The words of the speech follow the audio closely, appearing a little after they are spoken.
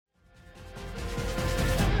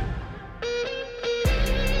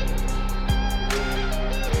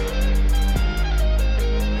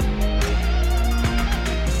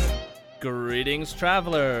Greetings,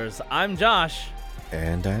 travelers. I'm Josh.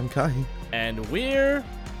 And I'm Kai. And we're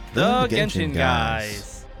the Genshin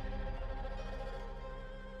guys.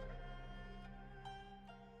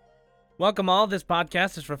 Welcome all. This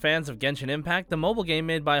podcast is for fans of Genshin Impact, the mobile game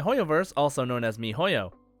made by Hoyoverse, also known as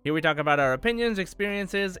miHoyo. Here we talk about our opinions,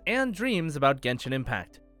 experiences, and dreams about Genshin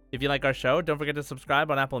Impact. If you like our show, don't forget to subscribe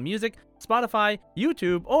on Apple Music, Spotify,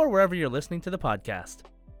 YouTube, or wherever you're listening to the podcast.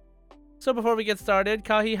 So before we get started,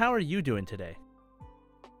 Kahi, how are you doing today?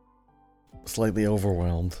 Slightly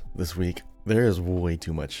overwhelmed this week. There is way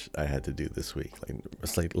too much I had to do this week.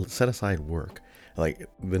 Set aside work. Like,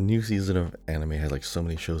 the new season of anime has so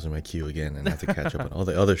many shows in my queue again, and I have to catch up on all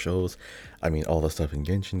the other shows. I mean, all the stuff in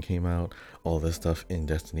Genshin came out, all the stuff in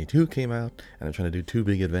Destiny 2 came out, and I'm trying to do 2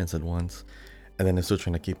 big events at once. And then I'm still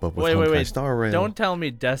trying to keep up with Honkai Star Rail. Don't tell me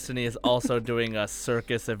Destiny is also doing a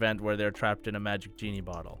circus event where they're trapped in a magic genie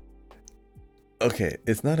bottle. Okay,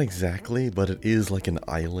 it's not exactly, but it is like an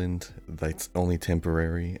island that's only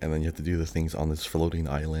temporary, and then you have to do the things on this floating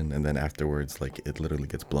island, and then afterwards, it literally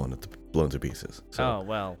gets blown to pieces. So, oh,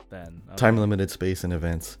 well, then. Okay. Time limited space and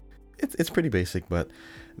events. It's pretty basic, but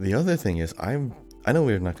the other thing is, I know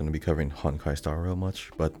we're not going to be covering Honkai Star Rail much,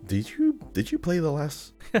 but did you play the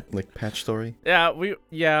last patch story? Yeah, I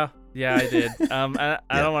did. I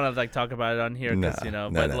don't want to talk about it on here because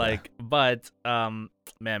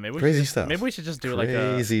man, maybe crazy stuff. Maybe we should just do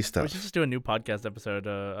crazy stuff. We should just do a new podcast episode,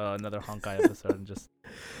 another Honkai episode, and just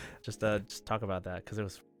talk about that because it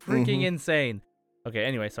was freaking insane. Okay,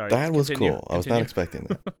 anyway, sorry. That was cool. I was not expecting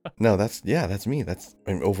that. No, that's me.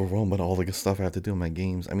 I'm overwhelmed by all the good stuff I have to do in my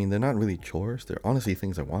games. I mean, they're not really chores. They're honestly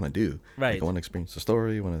things I want to do. Right. I want to experience the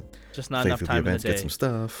story. I want to just not enough time in the day. Get some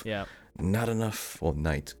stuff. Yeah. Not enough. Well,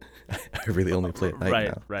 night. I really only play at night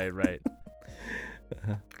now. Right.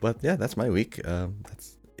 But yeah, that's my week.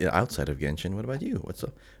 That's outside of Genshin. What about you?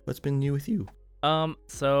 What's been new with you?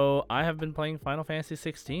 So I have been playing Final Fantasy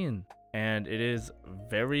 16. And it is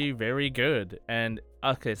very, very good. And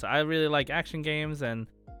okay, so I really like action games and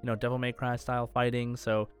Devil May Cry style fighting,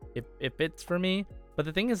 so it fits for me. But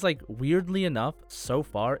the thing is, weirdly enough, so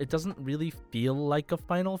far it doesn't really feel like a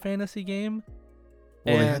Final Fantasy game.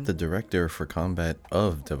 Well, they had the director for combat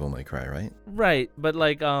of Devil May Cry, right? Right, but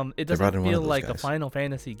it doesn't feel like guys. A Final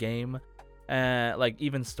Fantasy game,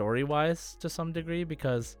 even story wise to some degree,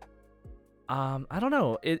 because I don't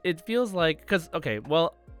know. It feels like because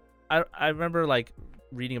I remember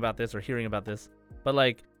reading about this or hearing about this, but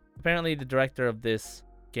apparently the director of this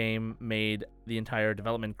game made the entire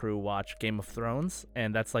development crew watch Game of Thrones,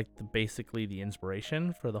 and that's basically the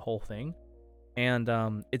inspiration for the whole thing. And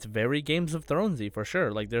it's very Games of Thronesy for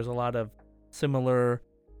sure. There's a lot of similar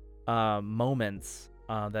moments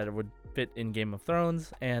that would fit in Game of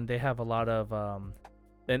Thrones, and they have a lot of all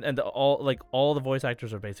the voice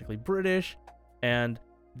actors are basically British, and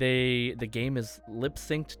the game is lip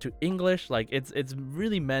synced to English. It's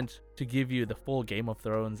really meant to give you the full Game of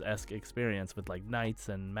Thrones-esque experience with knights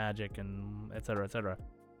and magic and etc.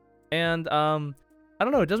 And I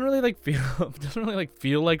don't know, it doesn't really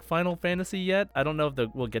feel like Final Fantasy yet. I don't know if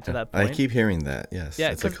we'll get to that point. I keep hearing that. Yes,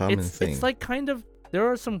 yeah, it's a common thing. It's there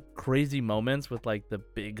are some crazy moments with the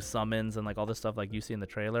big summons and all this stuff you see in the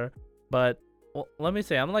trailer. But let me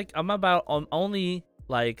say, I'm about only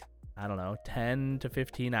I don't know, 10 to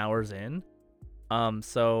 15 hours in.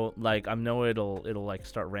 So I know it'll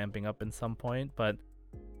start ramping up in some point, but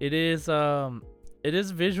it is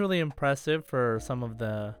visually impressive for some of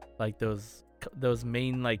the those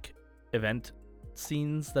main event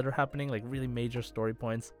scenes that are happening. Really major story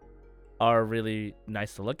points are really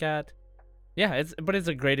nice to look at. Yeah, it's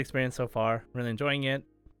a great experience so far. Really enjoying it.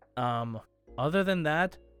 Other than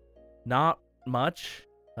that, not much.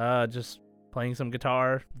 Just playing some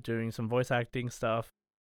guitar, doing some voice acting stuff,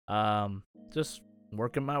 just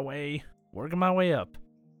working my way up.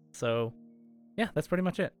 So yeah, that's pretty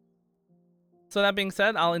much it. So that being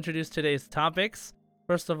said, I'll introduce today's topics.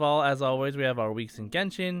 First of all, as always, we have our weeks in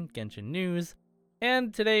Genshin news,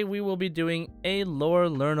 and today we will be doing a lore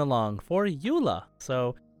learn along for Eula.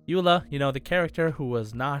 So Eula, the character who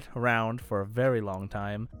was not around for a very long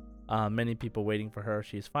time. Many people waiting for her.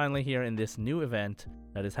 She's finally here in this new event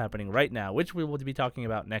that is happening right now, which we will be talking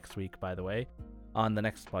about next week, by the way, on the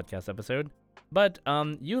next podcast episode. But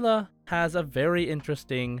Eula has a very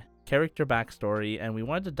interesting character backstory, and we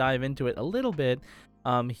wanted to dive into it a little bit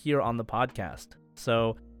here on the podcast.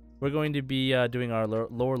 So we're going to be doing our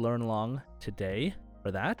lore learn along today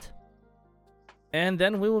for that. And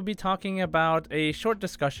then we will be talking about a short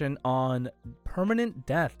discussion on permanent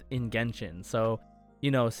death in Genshin. So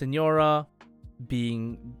Senora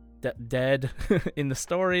being dead in the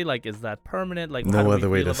story? Like, is that permanent? Like, how No do we other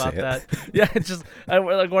way feel to about say it. that? Yeah, it's just I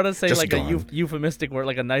like want to say Just like gone. a euphemistic word,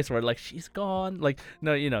 like a nice word, like she's gone. Like,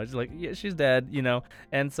 no, it's like, yeah, she's dead.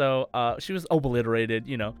 And so she was obliterated.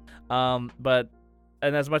 But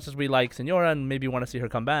and as much as we like Senora and maybe want to see her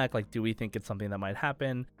come back, like, do we think it's something that might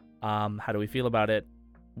happen? How do we feel about it?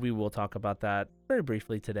 We will talk about that very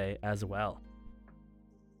briefly today as well.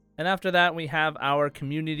 And after that, we have our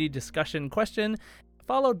community discussion question,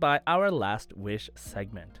 followed by our last wish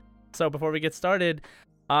segment. So before we get started,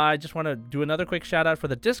 I just want to do another quick shout out for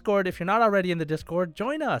the Discord. If you're not already in the Discord,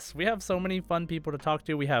 join us. We have so many fun people to talk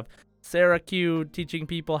to. We have Sarah Q teaching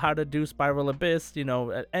people how to do Spiral Abyss,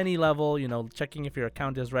 at any level, checking if your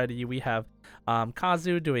account is ready. We have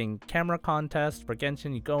Kazu doing camera contest for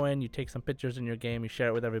Genshin. You go in, you take some pictures in your game, you share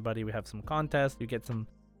it with everybody. We have some contests. You get some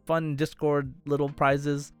fun Discord little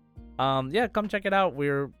prizes. Come check it out.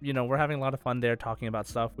 We're having a lot of fun there talking about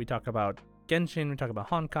stuff. We talk about Genshin, we talk about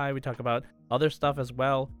Honkai, we talk about other stuff as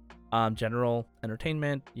well. General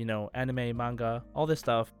entertainment, anime, manga, all this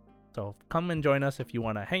stuff. So come and join us if you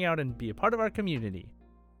want to hang out and be a part of our community.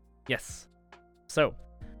 Yes. So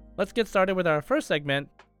let's get started with our first segment,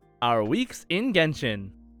 our weeks in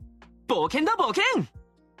Genshin. Okay,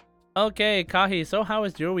 Kahi, so how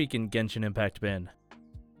has your week in Genshin Impact been?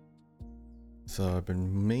 So I've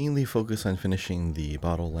been mainly focused on finishing the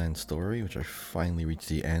Bottle Land story, which I finally reached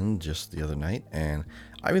the end just the other night, and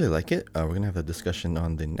I really like it. We're gonna have a discussion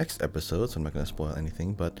on the next episode, so I'm not gonna spoil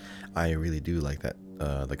anything, but I really do like that,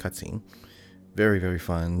 the cutscene. Very, very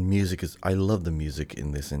fun. I love the music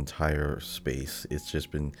in this entire space. It's just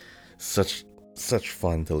been such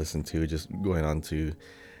fun to listen to, just going on to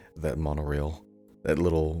that monorail, that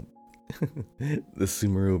little, the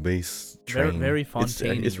Sumeru base train. Very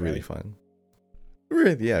Fontaine. It's really fun.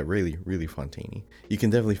 Really, really Fontaine-y. You can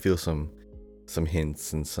definitely feel some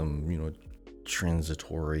hints and some,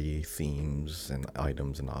 transitory themes and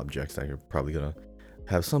items and objects that you're probably gonna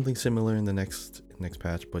have something similar in the next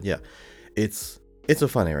patch. But yeah, it's a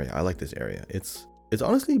fun area. I like this area. It's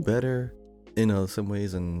honestly better in some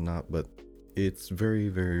ways and not, but it's very,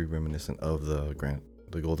 very reminiscent of the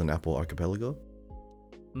Golden Apple Archipelago.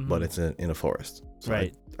 Mm-hmm. But it's in a forest. So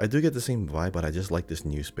right. I do get the same vibe, but I just like this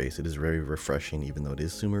new space. It is very refreshing, even though it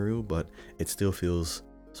is Sumeru, but it still feels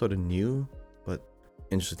sort of new, but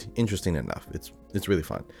interesting enough. It's really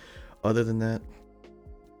fun. Other than that,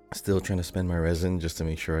 still trying to spend my resin just to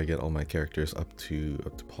make sure I get all my characters up to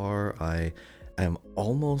par. I am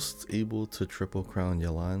almost able to triple crown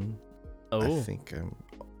Yelan. Oh. I think I'm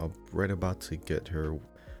right about to get her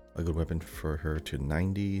a good weapon for her to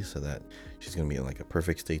 90, so that she's gonna be in like a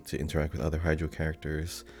perfect state to interact with other Hydro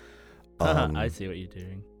characters. I see what you're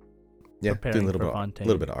doing. Yeah, doing a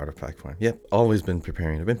little bit of artifact farm. Yep, always been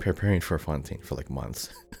preparing. I've been preparing for Fontaine for like months.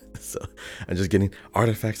 So I'm just getting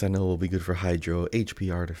artifacts I know will be good for Hydro,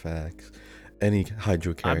 HP artifacts, any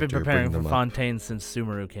Hydro character. I've been preparing for Fontaine since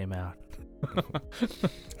Sumeru came out.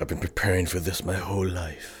 I've been preparing for this my whole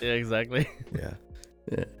life. Yeah, exactly. Yeah.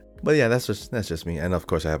 But yeah, that's just me. And of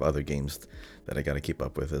course I have other games that I gotta keep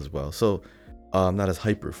up with as well. So not as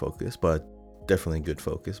hyper focused, but definitely good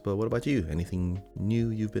focus. But what about you? Anything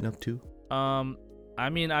new you've been up to? I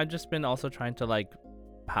mean, I've just been also trying to like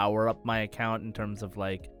power up my account in terms of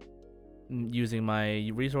like using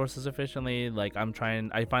my resources efficiently. Like I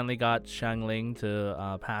finally got Xiangling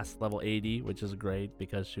to pass level 80, which is great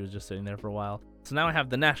because she was just sitting there for a while. So now I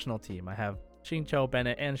have the national team. I have Xingqiu,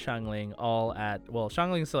 Bennett, and Xiangling all at, well,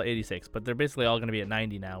 Xiangling's still at 86, but they're basically all going to be at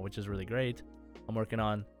 90 now, which is really great. I'm working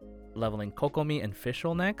on leveling Kokomi and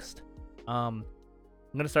Fischl next. I'm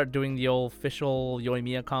going to start doing the old Fischl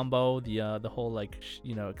Yoimiya combo, the whole like,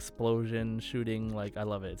 explosion shooting. Like, I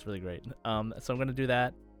love it. It's really great. So I'm going to do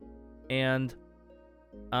that. And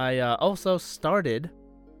I also started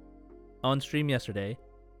on stream yesterday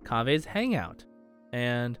Kave's Hangout.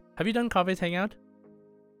 And have you done Kave's Hangout?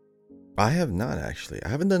 I have not, actually. I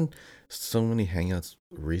haven't done so many hangouts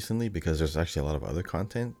recently because there's actually a lot of other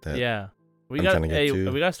content that we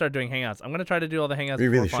gotta start doing hangouts. I'm gonna try to do all the hangouts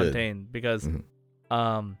before Fontaine because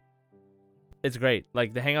it's great.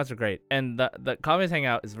 Like, the hangouts are great, and the Kave's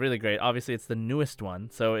Hangout is really great. Obviously it's the newest one,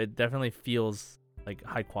 so it definitely feels like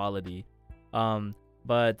high quality.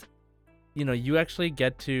 But you actually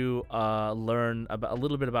get to learn about a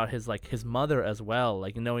little bit about his mother as well.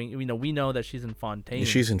 Like, knowing, we know that she's in Fontaine.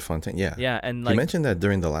 She's in Fontaine, yeah. Yeah, and like, you mentioned that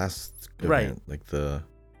during the last event, right? Like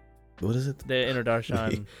what is it? The Inner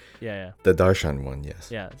Darshan. yeah. The Darshan one, yes.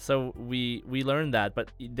 Yeah. So we learned that,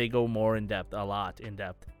 but they go more in depth, a lot in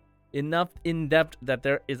depth. Enough in depth that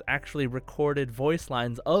there is actually recorded voice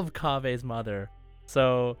lines of Kave's mother.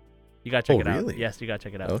 So You gotta check Oh, it out. really? Yes, you gotta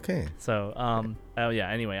check it out. Okay. So, oh yeah.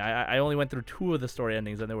 Anyway, I only went through 2 of the story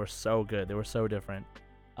endings, and they were so good. They were so different.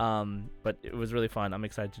 But it was really fun. I'm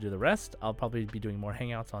excited to do the rest. I'll probably be doing more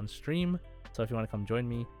hangouts on stream. So if you want to come join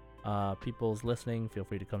me, people's listening, feel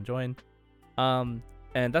free to come join.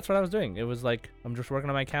 And that's what I was doing. It was like I'm just working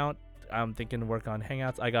on my account. I'm thinking to work on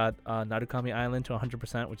hangouts. I got Narukami Island to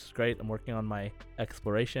 100%, which is great. I'm working on my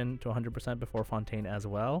exploration to 100% before Fontaine as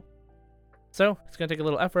well. So it's gonna take a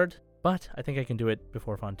little effort, but I think I can do it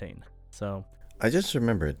before Fontaine. So I just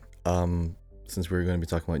remembered, since we were going to be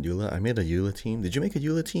talking about Eula, I made a Eula team. Did you make a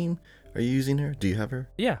Eula team? Are you using her? Do you have her?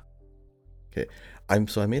 yeah. Okay. I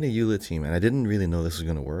made a Eula team, and I didn't really know this was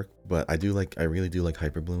going to work, but I really do like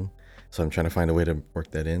Hyperbloom. So I'm trying to find a way to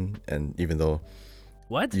work that in. And even though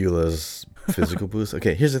What? Eula's physical boost.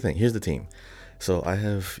 Okay, here's the thing. Here's the team. So I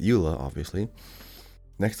have Eula, obviously.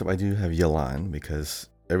 Next up, I do have Yelan, because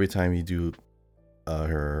every time you do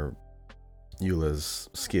her Eula's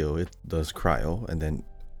skill, it does cryo, and then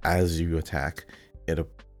as you attack, it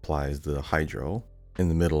applies the hydro in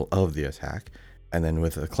the middle of the attack, and then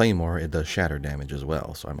with a claymore, it does shatter damage as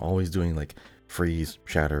well. So I'm always doing like freeze,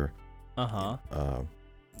 shatter,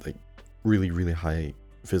 like really high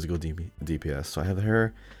physical DPS. So I have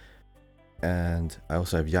her, and I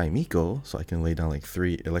also have Yaimiko, so I can lay down like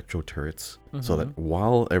 3 electro turrets, so that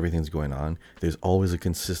while everything's going on, there's always a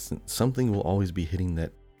consistent something will always be hitting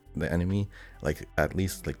the enemy, like at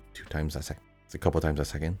least like 2 times a second, a couple times a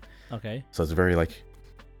second. Okay. So it's very like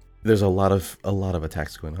there's a lot of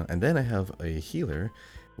attacks going on. And then I have a healer,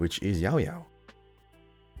 which is Yao Yao,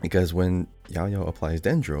 because when Yao Yao applies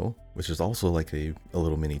Dendro, which is also like a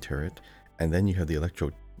little mini turret, and then you have the electro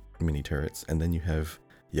mini turrets, and then you have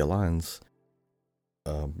Yelan's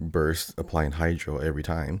burst applying hydro every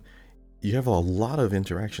time, you have a lot of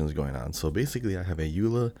interactions going on. So basically I have a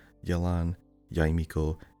Eula, Yelan,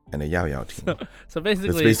 Yaimiko, and a Yao Yao team. So basically,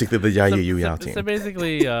 it's basically the Yao Yao team. So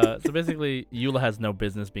basically, Eula has no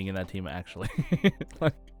business being in that team actually.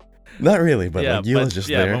 Like, not really, but yeah, like Eula's just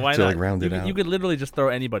there to like round it out. You could literally just throw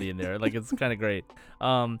anybody in there. Like, it's kind of great.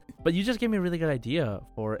 But you just gave me a really good idea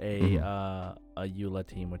for a Eula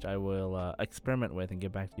team, which I will experiment with and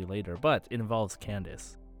get back to you later. But it involves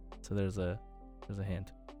Candace, so there's a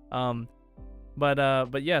hint.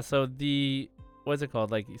 But yeah. So what's it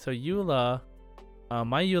called? Like, so Eula,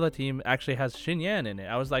 my Eula team actually has Xinyan in it.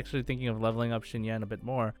 I was actually thinking of leveling up Xinyan a bit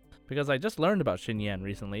more, because I just learned about Xinyan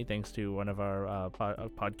recently, thanks to one of our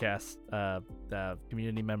podcast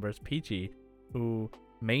community members, Peachy, who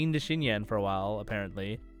mained Xinyan for a while,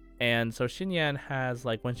 apparently. And so Xinyan has,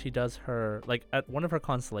 like, when she does her, like, at one of her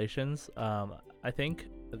constellations, I think,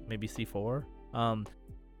 maybe C4,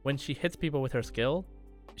 when she hits people with her skill,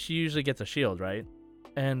 she usually gets a shield, right?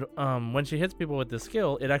 And when she hits people with this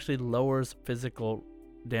skill, it actually lowers physical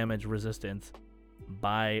damage resistance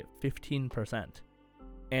by 15%.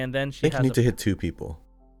 And then she I think you need to hit 2 people.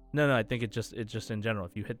 No, I think it's just in general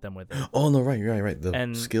if you hit them with it. Oh no, right.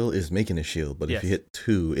 The skill is making a shield, but if you hit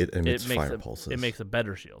 2, it emits fire pulses. It makes a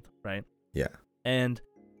better shield, right? Yeah. And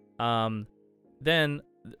then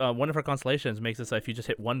one of her constellations makes it so if you just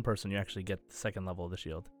hit 1 person, you actually get the 2nd level of the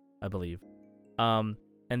shield, I believe. And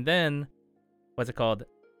then what's it called?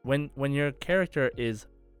 When your character is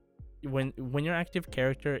when your active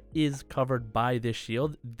character is covered by this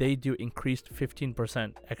shield, they do increased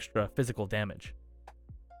 15% extra physical damage.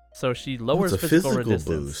 So she lowers physical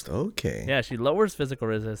resistance. Boost. Okay. Yeah, she lowers physical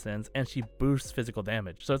resistance and she boosts physical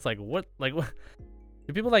damage. So it's like what do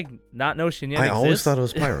people like not know Xinyan exists? I always thought it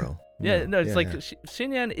was Pyro.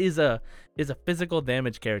 Xinyan is a physical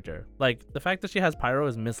damage character. Like, the fact that she has Pyro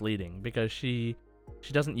is misleading because she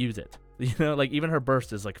doesn't use it. You know, like, even her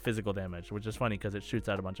burst is like physical damage, which is funny because it shoots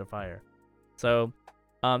out a bunch of fire. So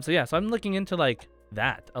I'm looking into like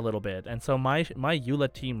that a little bit. And so my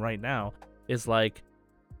Eula team right now is like,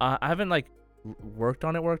 I haven't like worked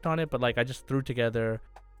on it, but like I just threw together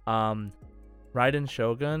Raiden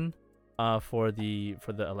Shogun for the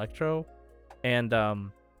Electro, and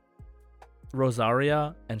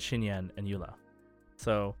Rosaria and Xinyan and Eula.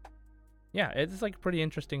 So yeah, it's like a pretty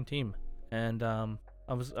interesting team. And I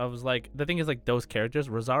was like, the thing is, like, those characters,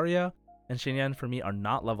 Rosaria and Xinyan, for me are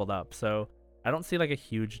not leveled up, so I don't see like a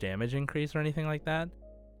huge damage increase or anything like that.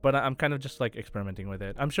 But I'm kind of just like experimenting with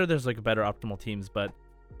it. I'm sure there's like better optimal teams, but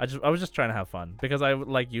I was just trying to have fun because I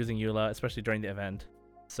like using Eula, especially during the event.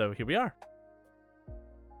 So here we are.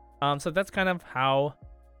 So that's kind of how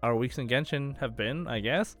our weeks in Genshin have been, I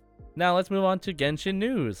guess. Now let's move on to Genshin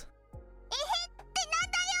news.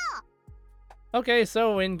 Okay,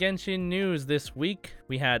 so in Genshin news this week,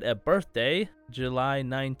 we had a birthday, July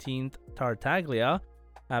 19th, Tartaglia.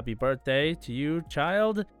 Happy birthday to you,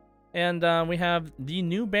 child. And we have the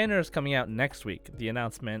new banners coming out next week. The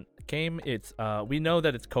announcement came. It's we know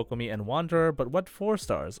that it's Kokomi and Wanderer, but what 4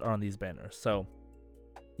 stars are on these banners? So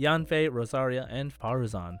Yanfei, Rosaria, and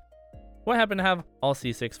Faruzan. What happened to have all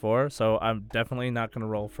C64, so I'm definitely not going to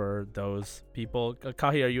roll for those people.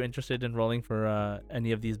 Kahi, are you interested in rolling for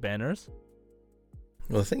any of these banners?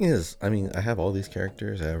 Well, the thing is, I mean, I have all these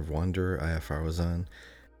characters. I have Wanderer, I have Faruzan,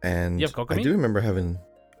 and You have Kokomi? I do remember having...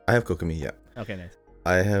 I have Kokomi, yeah. Okay, nice.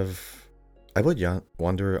 I put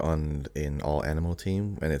Wanderer in all animal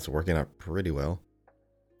team, and it's working out pretty well.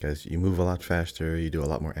 Because you move a lot faster, you do a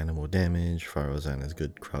lot more animal damage. Faruzan has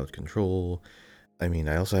good crowd control. I mean,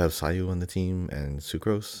 I also have Sayu on the team and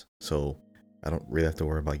Sucrose, so I don't really have to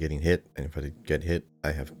worry about getting hit. And if I get hit,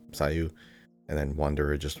 I have Sayu, and then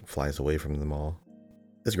Wanderer just flies away from them all.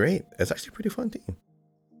 It's great. It's actually a pretty fun team.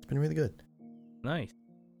 It's been really good. Nice.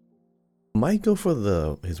 Might go for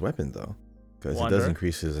his weapon though, because it does Wanderer?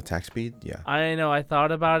 increase his attack speed. Yeah. I know, I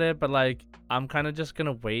thought about it, but like, I'm kind of just going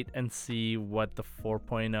to wait and see what the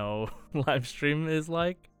 4.0 live stream is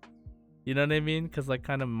like. You know what I mean? Because I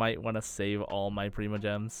kind of might want to save all my Primo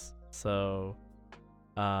Gems. So,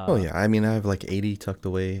 Oh yeah, I mean, I have like 80 tucked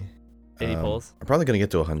away. 80 pulls. I'm probably gonna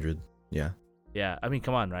get to 100. Yeah. Yeah, I mean,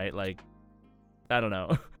 come on, right? Like, I don't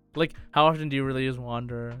know. Like, how often do you really use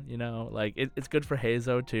Wanderer? You know, like it's good for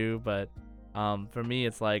Hazo too, but for me,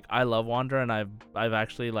 it's like I love Wanderer and I've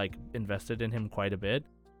actually like invested in him quite a bit.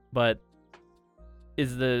 But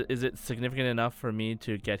is it significant enough for me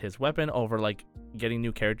to get his weapon over like getting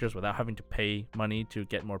new characters without having to pay money to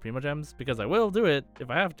get more Primo Gems? Because I will do it if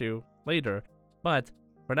I have to later, but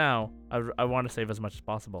for now, I want to save as much as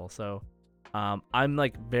possible. So I'm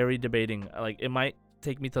like very debating. Like, it might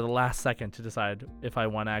take me to the last second to decide if I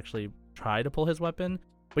want to actually try to pull his weapon.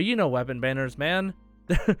 But you know, weapon banners, man,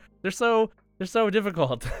 they're so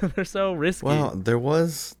difficult. They're so risky. Well,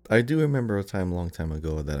 I do remember a long time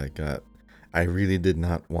ago that I really did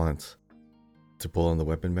not want to pull on the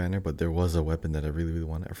weapon banner, but there was a weapon that I really, really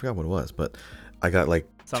wanted. I forgot what it was, but I got like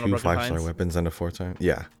Song of 2 Broken 5-star Pines? weapons and a 4-star.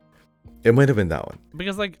 Yeah. It might have been that one.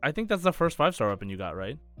 Because like I think that's the first 5-star weapon you got,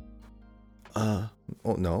 right? Oh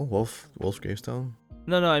no, Wolf's Gravestone.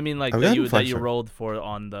 No, I mean like I've that gotten you 5-star. rolled for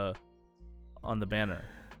on the banner.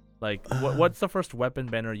 Like what's the first weapon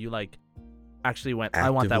banner you like actually went, I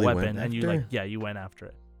want that Actively weapon, went and you after? you went after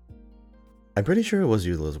it. I'm pretty sure it was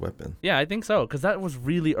Eula's weapon. Yeah, I think so, because that was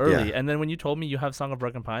really early. Yeah. And then when you told me you have Song of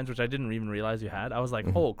Broken Pines, which I didn't even realize you had, I was like,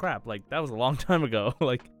 Mhm. oh crap, like that was a long time ago.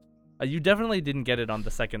 Like, you definitely didn't get it on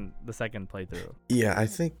the second playthrough. Yeah, I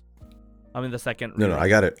think. I mean, the second. No, I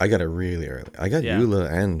got it really early. I got Yeah.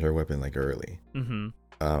 Eula and her weapon like early. Mm-hmm.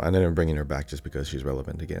 And then I'm bringing her back just because she's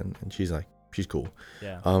relevant again, and she's cool.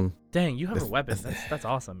 Yeah. Dang, you have a the- weapon. the- That's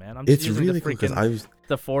awesome, man. I'm It's just using really the cool because freaking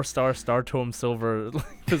the 4-star Star Tome Silver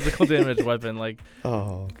physical damage weapon. Like,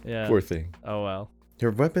 yeah. poor thing. Oh well.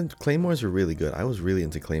 Her weapon claymores are really good. I was really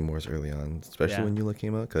into claymores early on, especially Yeah. when Eula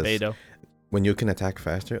came out, because Beto. when you can attack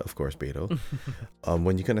faster, of course, Beto.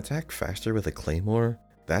 When you can attack faster with a claymore,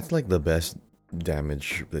 that's like the best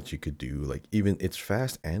damage that you could do. Like, even it's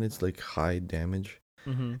fast and it's like high damage.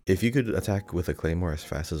 Mm-hmm. If you could attack with a claymore as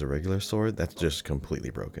fast as a regular sword, that's just completely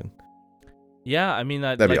broken. Yeah, I mean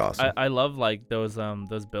That'd be awesome. I love like those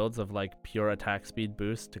builds of like pure attack speed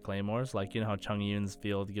boost to claymores. Like, you know how Chung Yun's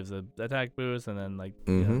field gives a attack boost, and then like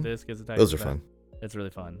you know, Mhm. this gives attack. Those are boost. fun. It's really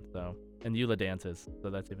fun. So, and Eula dances, so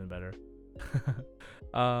that's even better.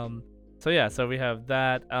 So yeah, so we have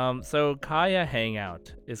that. So Kaya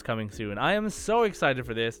Hangout is coming soon. I am so excited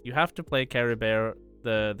for this. You have to play Care Bear,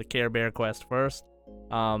 the Care Bear quest first.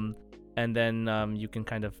 And then you can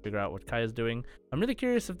kind of figure out what Kaya's doing. I'm really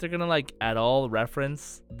curious if they're gonna like at all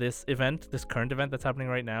reference this current event that's happening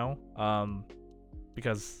right now.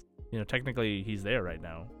 Because you know technically he's there right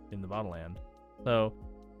now in the Bottleland. So,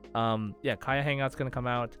 yeah, Kaya Hangout's gonna come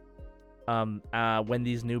out when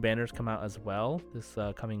these new banners come out as well this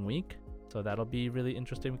coming week. So that'll be really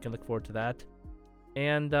interesting. We can look forward to that.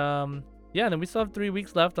 And yeah, then we still have 3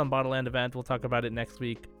 weeks left on Bottleland event. We'll talk about it next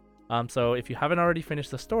week. So if you haven't already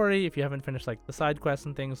finished the story, if you haven't finished like the side quests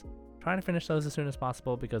and things, try to finish those as soon as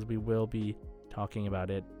possible because we will be talking about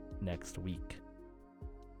it next week.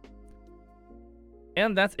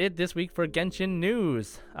 And that's it this week for Genshin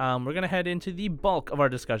news. We're going to head into the bulk of our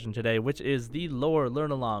discussion today, which is the lore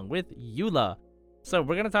learn along with Eula. So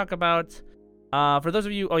we're going to talk about, for those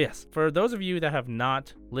of you that have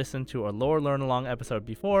not listened to a lore learn along episode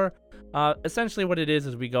before, essentially what it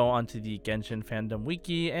is we go onto the Genshin fandom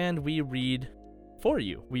wiki and we read for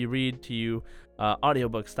you. We read to you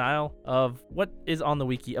audiobook style of what is on the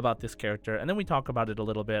wiki about this character, and then we talk about it a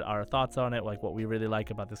little bit, our thoughts on it, like what we really like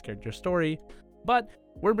about this character's story. But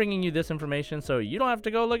we're bringing you this information so you don't have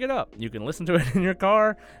to go look it up. You can listen to it in your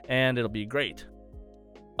car, and it'll be great.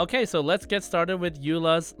 Okay, so let's get started with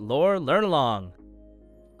Eula's lore learn-along.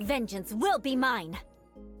 Vengeance will be mine.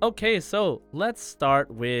 Okay, so let's start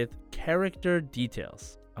with character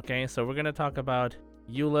details. Okay, so we're going to talk about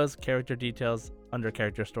Eula's character details under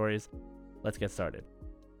character stories. Let's get started.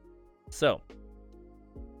 So,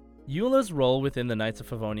 Eula's role within the Knights of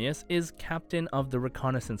Favonius is captain of the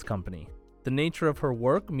reconnaissance company. The nature of her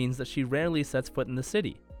work means that she rarely sets foot in the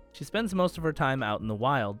city. She spends most of her time out in the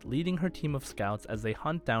wild, leading her team of scouts as they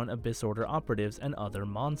hunt down Abyss Order operatives and other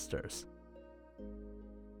monsters.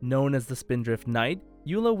 Known as the Spindrift Knight,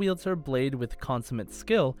 Eula wields her blade with consummate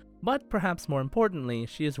skill, but perhaps more importantly,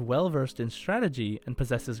 she is well versed in strategy and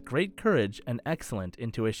possesses great courage and excellent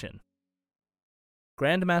intuition.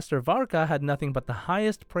 Grandmaster Varka had nothing but the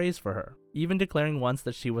highest praise for her, even declaring once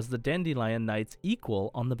that she was the Dandelion Knight's equal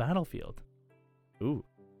on the battlefield. Ooh.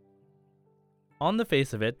 On the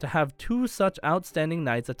face of it, to have two such outstanding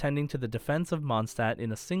knights attending to the defense of Mondstadt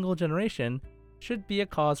in a single generation should be a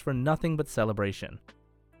cause for nothing but celebration.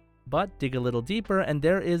 But dig a little deeper and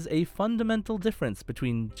there is a fundamental difference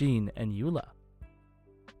between Jean and Eula.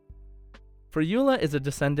 For Eula is a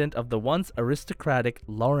descendant of the once aristocratic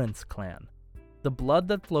Lawrence clan. The blood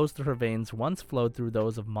that flows through her veins once flowed through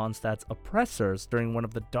those of Mondstadt's oppressors during one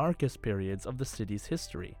of the darkest periods of the city's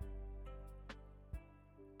history.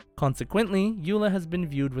 Consequently, Eula has been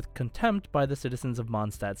viewed with contempt by the citizens of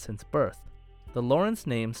Mondstadt since birth. The Lawrence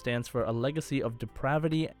name stands for a legacy of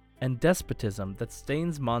depravity and despotism that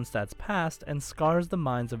stains Mondstadt's past and scars the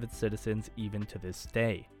minds of its citizens even to this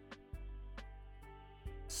day.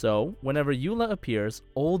 So, whenever Eula appears,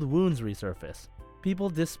 old wounds resurface.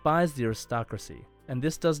 People despise the aristocracy, and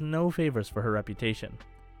this does no favors for her reputation.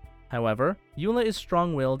 However, Eula is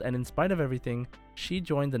strong-willed, and in spite of everything, she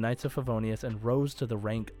joined the Knights of Favonius and rose to the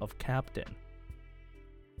rank of captain.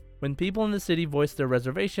 When people in the city voiced their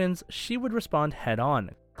reservations, she would respond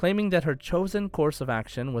head-on, claiming that her chosen course of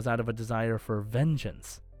action was out of a desire for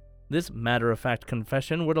vengeance. This matter-of-fact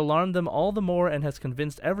confession would alarm them all the more and has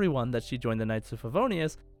convinced everyone that she joined the Knights of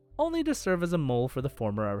Favonius only to serve as a mole for the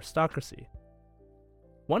former aristocracy.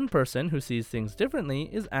 One person who sees things differently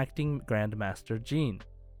is acting Grandmaster Jean.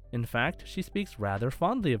 In fact, she speaks rather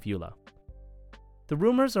fondly of Eula. The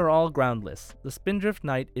rumors are all groundless. The Spindrift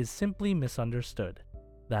Knight is simply misunderstood.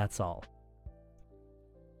 That's all.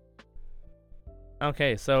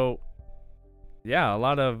 Okay, so yeah, a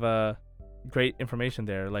lot of great information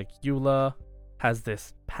there. Like, Eula has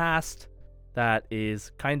this past that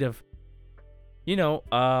is kind of,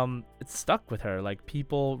 it's stuck with her. Like,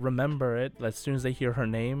 people remember it as soon as they hear her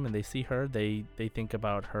name and they see her, they think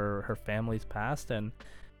about her family's past. And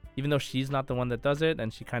even though she's not the one that does it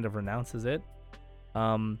and she kind of renounces it,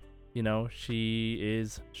 she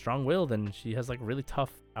is strong-willed and she has like really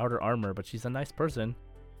tough outer armor, but she's a nice person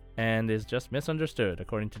and is just misunderstood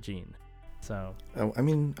according to Jean. So I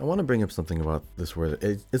want to bring up something about this word.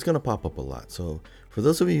 It's going to pop up a lot. So for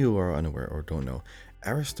those of you who are unaware or don't know,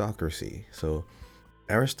 aristocracy. So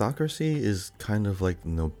aristocracy is kind of like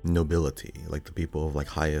nobility, like the people of like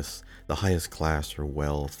the highest class or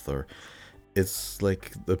wealth, or it's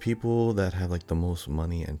like the people that have like the most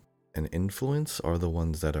money and influence are the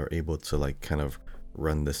ones that are able to like kind of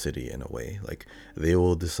run the city in a way. Like, they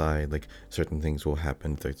will decide like certain things will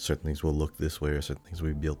happen, certain things will look this way, or certain things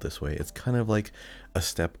will be built this way. It's kind of like a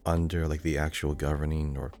step under like the actual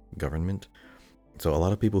governing or government. So a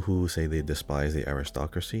lot of people who say they despise the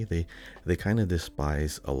aristocracy, they kind of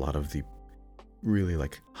despise a lot of the really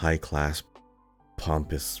like high class,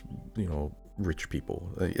 pompous, rich people.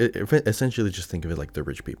 Essentially just think of it like the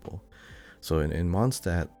rich people. So in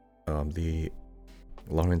Mondstadt, the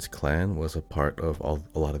Lawrence clan was a part of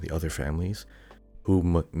a lot of the other families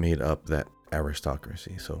who made up that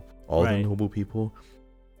aristocracy. So all the noble people,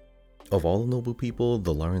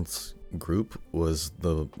 the Lawrence group was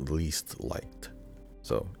the least liked.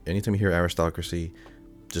 So anytime you hear aristocracy,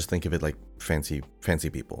 just think of it like fancy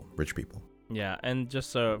people, rich people. Yeah, and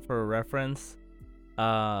just for reference,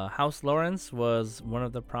 House Lawrence was one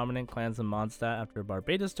of the prominent clans in Mondstadt after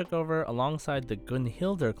Barbados took over, alongside the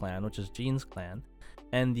Gunhilder clan, which is Jean's clan,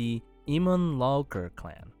 and the Emunlalker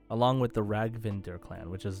clan, along with the Ragvinder clan,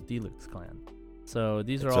 which is Diluc's clan. So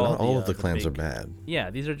these are all of the clans are bad. Yeah,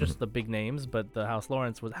 these are just the big names, but the House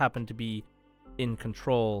Lawrence happened to be in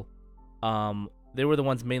control. They were the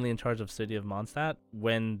ones mainly in charge of city of Mondstadt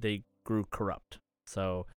when they grew corrupt.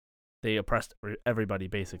 So they oppressed everybody,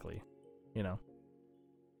 basically, Yeah,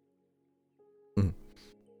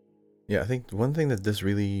 I think one thing that this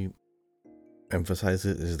really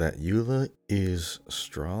emphasizes is that Eula is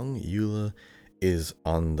strong. Eula is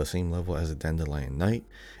on the same level as a Dandelion Knight.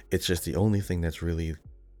 It's just the only thing that's really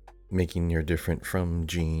making her different from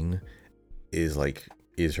Jean is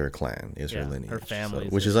her clan, is her lineage, her family,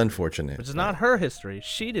 which is unfortunate. Which is not her history.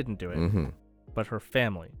 She didn't do it, Mm-hmm. but her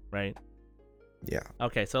family, right? Yeah.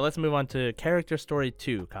 Okay, so let's move on to character story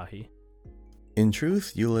 2, Kahi. In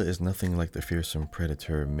truth, Eula is nothing like the fearsome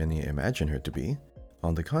predator many imagine her to be.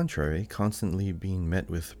 On the contrary, constantly being met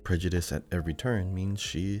with prejudice at every turn means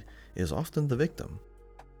she is often the victim.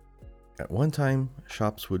 At one time,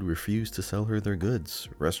 shops would refuse to sell her their goods,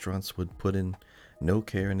 restaurants would put in no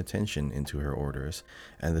care and attention into her orders,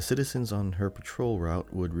 and the citizens on her patrol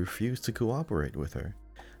route would refuse to cooperate with her.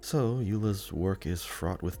 So, Eula's work is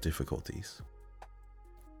fraught with difficulties.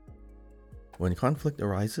 When conflict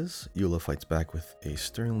arises, Eula fights back with a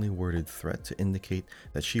sternly worded threat to indicate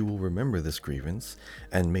that she will remember this grievance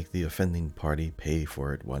and make the offending party pay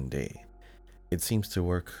for it one day. It seems to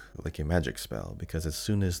work like a magic spell, because as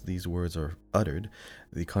soon as these words are uttered,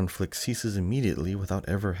 the conflict ceases immediately without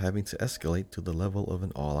ever having to escalate to the level of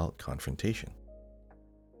an all-out confrontation.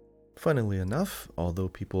 Funnily enough, although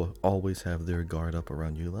people always have their guard up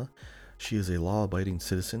around Eula, she is a law-abiding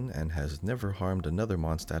citizen and has never harmed another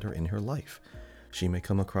Mondstadter in her life. She may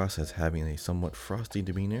come across as having a somewhat frosty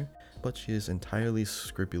demeanor, but she is entirely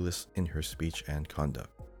scrupulous in her speech and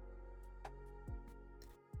conduct.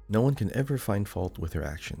 No one can ever find fault with her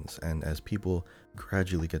actions, and as people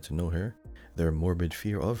gradually get to know her, their morbid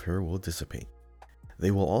fear of her will dissipate.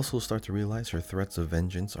 They will also start to realize her threats of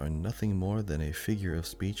vengeance are nothing more than a figure of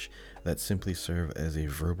speech that simply serve as a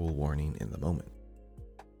verbal warning in the moment.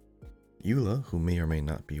 Eula, who may or may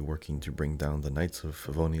not be working to bring down the Knights of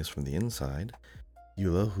Favonius from the inside,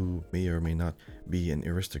 Eula, who may or may not be an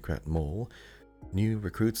aristocrat mole, new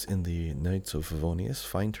recruits in the Knights of Favonius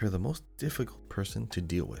find her the most difficult person to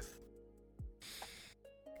deal with.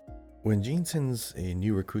 When Jean sends a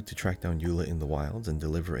new recruit to track down Eula in the wilds and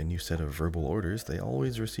deliver a new set of verbal orders, they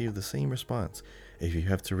always receive the same response. If you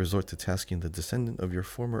have to resort to tasking the descendant of your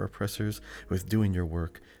former oppressors with doing your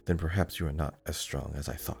work, then perhaps you are not as strong as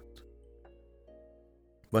I thought.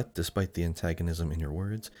 But despite the antagonism in her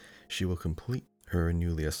words, she will complete her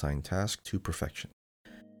newly assigned task to perfection.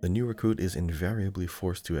 The new recruit is invariably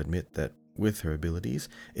forced to admit that with her abilities,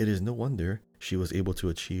 it is no wonder she was able to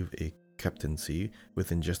achieve a captaincy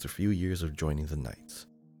within just a few years of joining the Knights.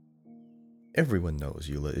 Everyone knows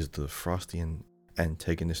Eula is the frosty and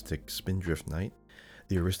antagonistic Spindrift Knight,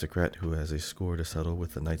 the aristocrat who has a score to settle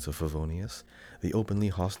with the Knights of Favonius, the openly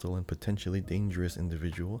hostile and potentially dangerous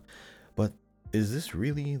individual, but is this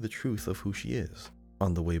really the truth of who she is?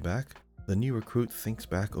 On the way back, the new recruit thinks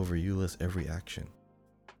back over Eula's every action.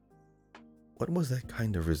 What was that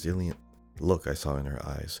kind of resilient look I saw in her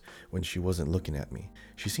eyes when she wasn't looking at me?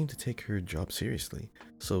 She seemed to take her job seriously,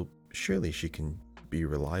 so surely she can be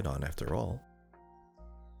relied on after all.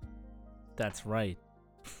 That's right.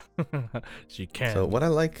 She can. So what I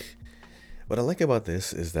like about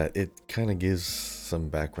this is that it kind of gives some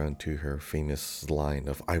background to her famous line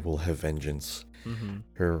of "I will have vengeance." Mm-hmm.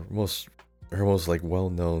 Her most like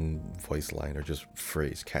well-known voice line or just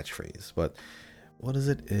catchphrase. But what is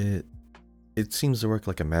it? It seems to work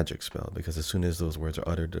like a magic spell, because as soon as those words are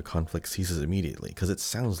uttered, the conflict ceases immediately, because it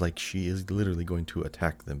sounds like she is literally going to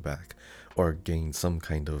attack them back or gain some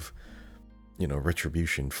kind of,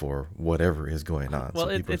 retribution for whatever is going on. Well,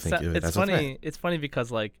 so people it's think of it as funny. a threat. It's funny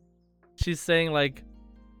because she's saying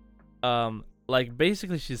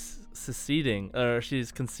basically she's seceding, or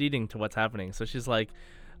she's conceding to what's happening. So she's like,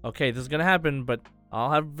 okay, this is gonna happen, but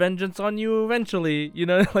I'll have vengeance on you eventually.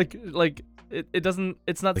 It doesn't.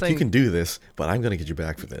 It's not saying you can do this, but I'm gonna get you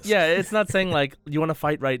back for this. Yeah, it's not saying you want to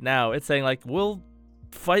fight right now. It's saying we'll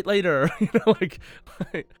fight later.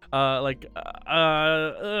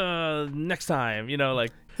 Next time.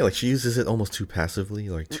 Yeah, she uses it almost too passively,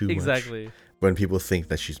 too exactly. much. When people think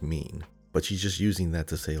that she's mean, but she's just using that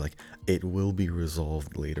to say it will be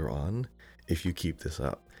resolved later on if you keep this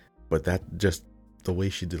up. But that just the way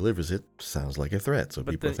she delivers it sounds like a threat, so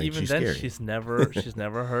people think she's scary. She's never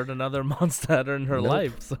heard another Mondstadter in her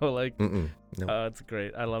life, so No. It's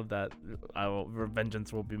great. I love that.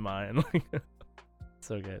 Vengeance will be mine.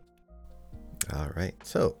 So good. All right,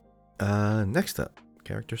 so next up,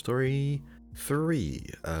 character story 3.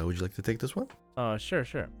 Would you like to take this one? Sure.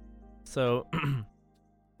 So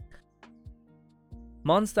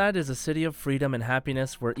Mondstadt is a city of freedom and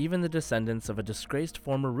happiness where even the descendants of a disgraced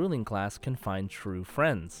former ruling class can find true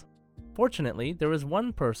friends. Fortunately, there is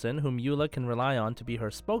one person whom Eula can rely on to be her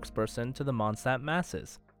spokesperson to the Mondstadt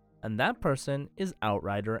masses, and that person is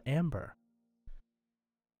Outrider Amber.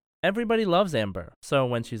 Everybody loves Amber, so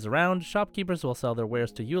when she's around, shopkeepers will sell their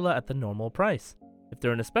wares to Eula at the normal price. If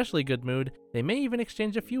they're in especially good mood, they may even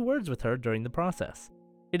exchange a few words with her during the process.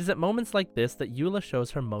 It is at moments like this that Eula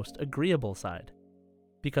shows her most agreeable side.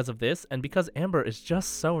 Because of this, and because Amber is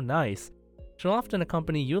just so nice, she'll often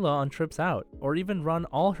accompany Eula on trips out, or even run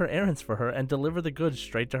all her errands for her and deliver the goods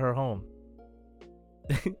straight to her home.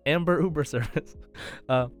 Amber Uber service.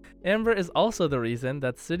 Amber is also the reason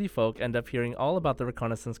that city folk end up hearing all about the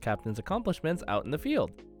reconnaissance captain's accomplishments out in the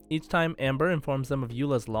field. Each time Amber informs them of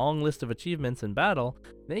Eula's long list of achievements in battle,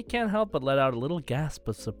 they can't help but let out a little gasp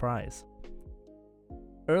of surprise.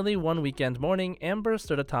 Early one weekend morning, Amber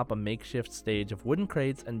stood atop a makeshift stage of wooden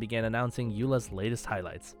crates and began announcing Eula's latest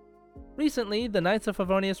highlights. Recently, the Knights of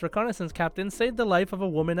Favonius reconnaissance captain saved the life of a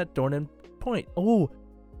woman at Dornan Point. Oh,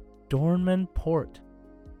 Dornan Port.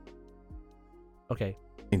 Okay.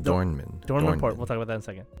 Dornman. Dornan Port. We'll talk about that in a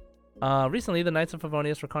second. Recently, the Knights of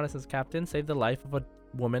Favonius reconnaissance captain saved the life of a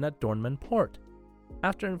woman at Dornman Port.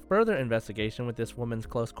 After further investigation with this woman's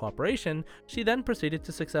close cooperation, she then proceeded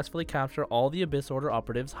to successfully capture all the Abyss Order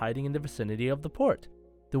operatives hiding in the vicinity of the port.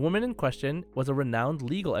 The woman in question was a renowned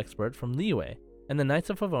legal expert from Liyue, and the Knights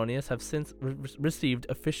of Favonius have since received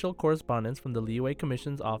official correspondence from the Liyue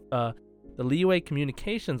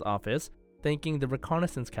Communications Office thanking the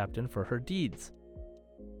reconnaissance captain for her deeds.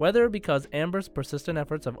 Whether because Amber's persistent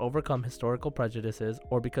efforts have overcome historical prejudices,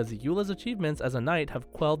 or because Eula's achievements as a knight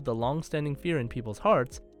have quelled the long-standing fear in people's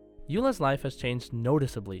hearts, Eula's life has changed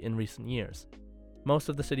noticeably in recent years. Most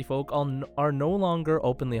of the city folk are no longer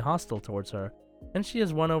openly hostile towards her, and she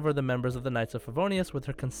has won over the members of the Knights of Favonius with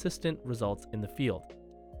her consistent results in the field.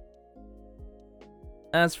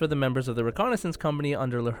 As for the members of the reconnaissance company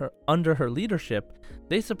under her leadership,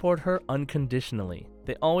 they support her unconditionally.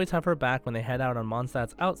 They always have her back when they head out on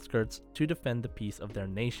Mondstadt's outskirts to defend the peace of their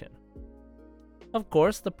nation. Of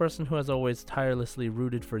course, the person who has always tirelessly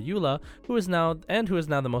rooted for Eula, who is now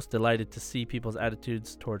the most delighted to see people's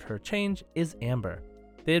attitudes toward her change, is Amber.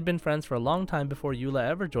 They had been friends for a long time before Eula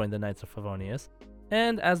ever joined the Knights of Favonius,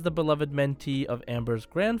 and as the beloved mentee of Amber's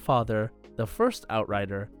grandfather, the first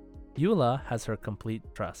Outrider, Eula has her complete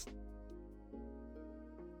trust.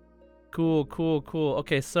 Cool.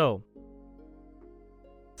 Okay, so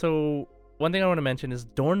one thing I want to mention is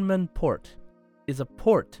Dornman Port is a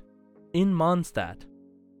port in Mondstadt,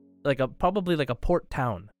 probably like a port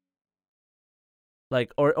town,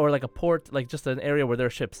 or like a port, like just an area where there are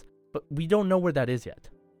ships, but we don't know where that is yet.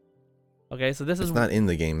 Okay, so it's not in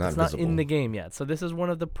the game, it's visible. Not in the game yet. So this is one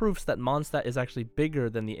of the proofs that Mondstadt is actually bigger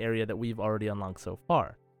than the area that we've already unlocked so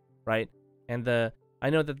far, right? And I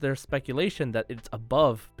know that there's speculation that it's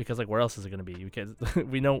above, because like where else is it going to be? Because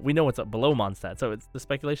we know it's up below Mondstadt. So it's the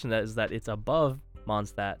speculation that it's above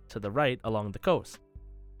Mondstadt to the right along the coast.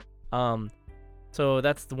 So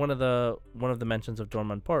that's one of the mentions of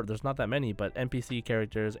Dornman Port. There's not that many, but NPC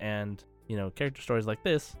characters and character stories like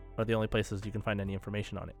this are the only places you can find any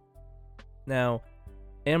information on it. Now,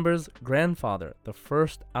 Amber's grandfather, the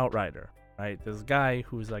first Outrider, right? This guy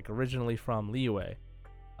who's like originally from Liyue.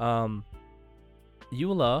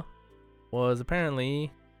 Eula was apparently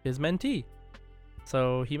his mentee,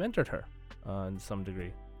 so he mentored her in some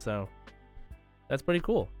degree. So that's pretty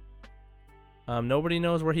cool. Nobody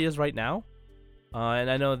knows where he is right now, and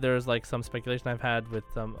I know there's like some speculation I've had with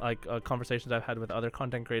some conversations I've had with other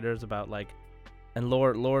content creators about and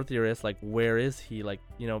lore theorists, like where is he?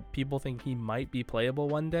 People think he might be playable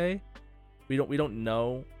one day. We don't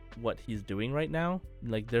know what he's doing right now.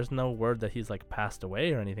 Like there's no word that he's like passed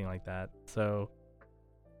away or anything like that. So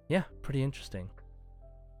yeah, pretty interesting.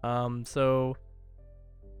 So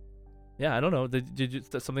yeah, I don't know.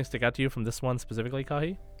 Did something stick out to you from this one specifically,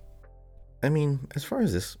 Kahi? I mean, as far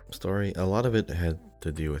as this story, a lot of it had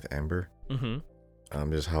to do with Amber.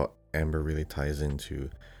 Mm-hmm. Just how Amber really ties into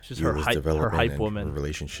she's her hype woman, her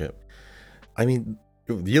relationship. I mean,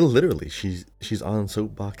 literally, she's on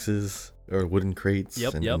soapboxes or wooden crates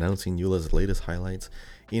announcing Eula's latest highlights.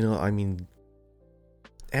 I mean,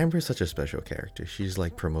 Amber's such a special character. She's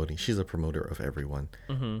like she's a promoter of everyone.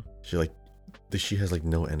 Mm-hmm. She has like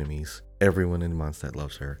no enemies. Everyone in Mondstadt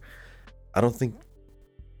loves her. I don't think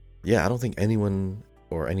anyone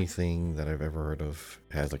or anything that I've ever heard of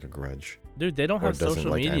has like a grudge. Dude, they don't have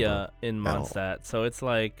social media Amber in Mondstadt, so it's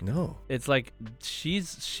like no. It's like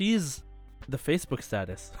she's the Facebook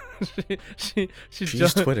status.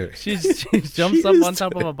 she's Twitter. She jumps up on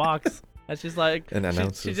top of a box and she's like, and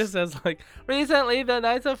announces. She just says like, recently the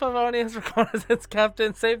Knights of Favonius reconnaissance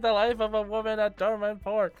captain saved the life of a woman at Dornman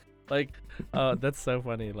Port. Like, that's so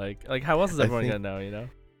funny. Like how else is everyone gonna know?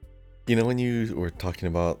 When you were talking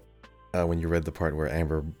about when you read the part where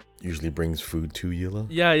Amber usually brings food to Eula.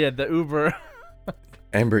 Yeah, the Uber.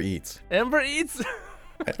 Amber eats. Amber eats.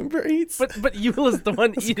 Amber eats. But Eula's the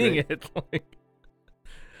one That's eating great. it. Like,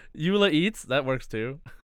 Eula eats. That works too.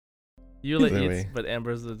 Eula Either eats, way. but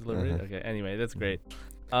Amber's the delivery. Uh-huh. Okay. Anyway, that's great.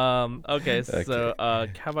 Okay. So,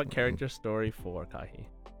 how about character story for Kahi?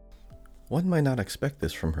 One might not expect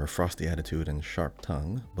this from her frosty attitude and sharp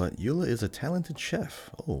tongue, but Eula is a talented chef.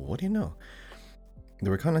 Oh, what do you know?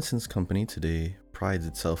 The Reconnaissance Company today prides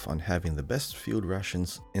itself on having the best field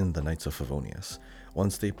rations in the Knights of Favonius. One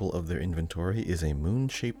staple of their inventory is a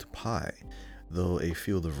moon-shaped pie. Though a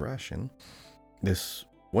field of ration, this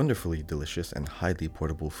wonderfully delicious and highly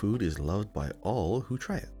portable food is loved by all who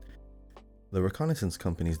try it. The Reconnaissance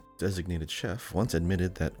Company's designated chef once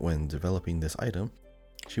admitted that when developing this item,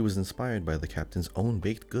 she was inspired by the captain's own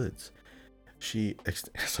baked goods. Sorry.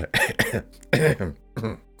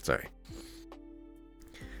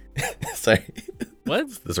 Sorry. What?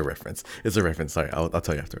 There's a reference. It's a reference. Sorry, I'll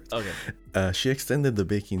tell you afterwards. Okay. She extended the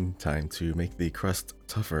baking time to make the crust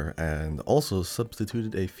tougher and also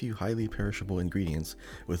substituted a few highly perishable ingredients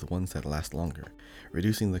with ones that last longer,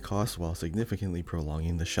 reducing the cost while significantly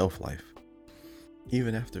prolonging the shelf life.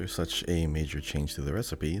 Even after such a major change to the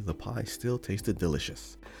recipe, the pie still tasted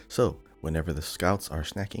delicious. So, whenever the scouts are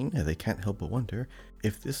snacking, they can't help but wonder,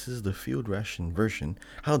 if this is the field ration version,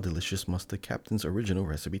 how delicious must the captain's original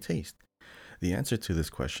recipe taste? The answer to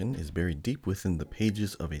this question is buried deep within the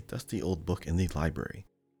pages of a dusty old book in the library.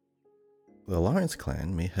 The Lawrence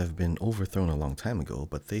clan may have been overthrown a long time ago,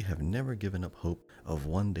 but they have never given up hope of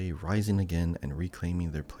one day rising again and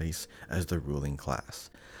reclaiming their place as the ruling class,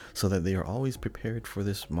 so that they are always prepared for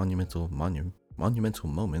this monumental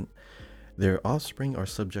moment. Their offspring are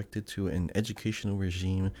subjected to an educational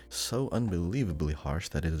regime so unbelievably harsh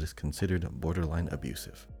that it is considered borderline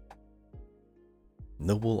abusive.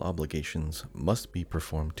 Noble obligations must be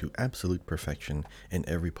performed to absolute perfection in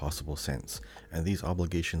every possible sense, and these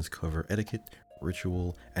obligations cover etiquette,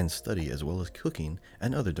 ritual, and study, as well as cooking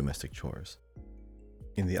and other domestic chores.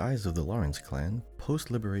 In the eyes of the Lawrence clan,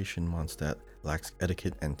 post-liberation Mondstadt lacks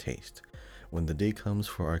etiquette and taste. When the day comes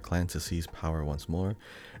for our clan to seize power once more,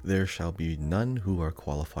 there shall be none who are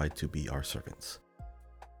qualified to be our servants.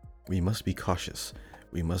 We must be cautious.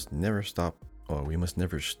 We must never stoop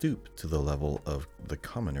to the level of the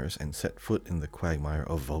commoners and set foot in the quagmire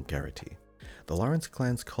of vulgarity. The Lawrence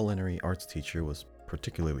clan's culinary arts teacher was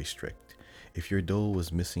particularly strict. If your dough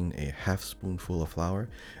was missing a half spoonful of flour,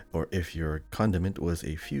 or if your condiment was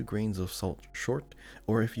a few grains of salt short,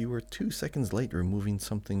 or if you were 2 seconds late removing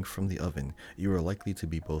something from the oven, you were likely to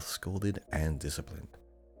be both scolded and disciplined.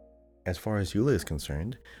 As far as Eula is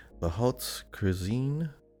concerned, the haute cuisine,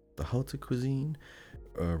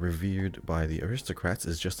 revered by the aristocrats,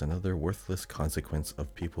 is just another worthless consequence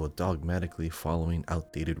of people dogmatically following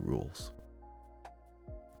outdated rules.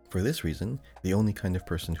 For this reason, the only kind of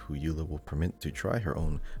person who Eula will permit to try her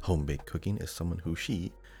own home-baked cooking is someone who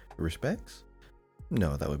she respects?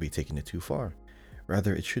 No, that would be taking it too far.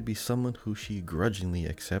 Rather, it should be someone who she grudgingly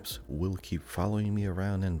accepts will keep following me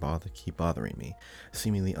around and keep bothering me,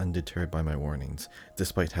 seemingly undeterred by my warnings,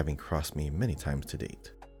 despite having crossed me many times to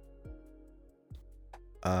date.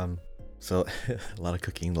 So a lot of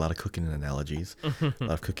cooking analogies, a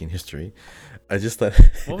lot of cooking history. I just thought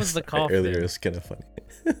What was the cough earlier there? it was kind of funny.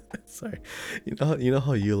 Sorry, you know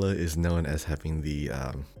how Eula is known as having the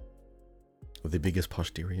biggest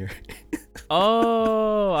posterior.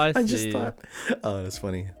 Oh, I see. I just thought, oh, that's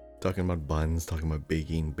funny. Talking about buns, talking about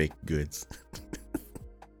baking, baked goods.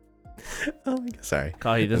 Oh my God, sorry.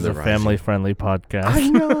 Kahi, this is The a rising- family-friendly podcast. I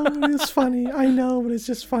know, it's funny. I know, but it's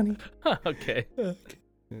just funny. Okay.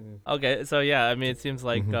 Okay, so yeah, I mean, it seems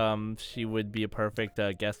like Mhm. she would be a perfect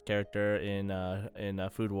guest character in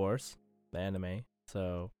Food Wars, the anime.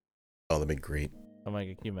 So, Oh, that'd be great. oh my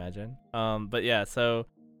God, can you imagine? But yeah, so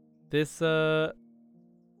this so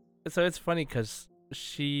it's funny because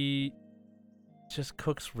she just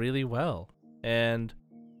cooks really well, and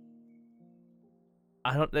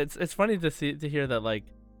I don't. It's funny to hear that like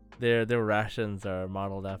their rations are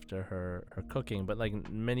modeled after her cooking, but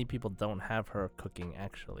like many people don't have her cooking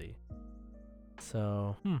actually.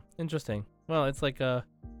 So interesting. Well, it's like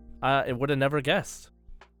I would have never guessed.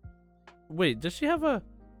 Wait, does she have like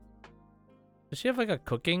a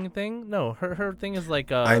cooking thing? No, her thing is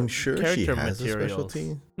like I'm sure she character has materials. a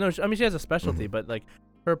specialty. No, I mean she has a specialty, Mhm. but like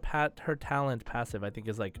her talent passive I think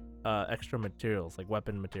is like extra materials, like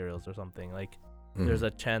weapon materials or something. Like there's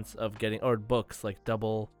a chance of getting, or books like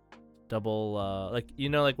double like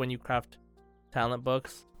like when you craft talent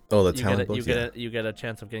books, Oh, the you talent get books. you get a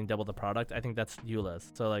chance of getting double the product. I think that's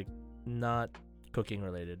Eula's. So like not cooking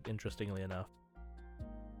related, interestingly enough.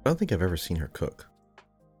 I don't think I've ever seen her cook.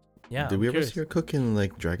 Yeah. Did I'm we ever curious. see her cook in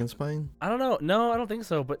like Dragon Spine? I don't know. No, I don't think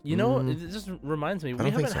so. But you know, Mm, it just reminds me. I We don't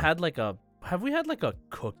think haven't so. had like a. Have we had like a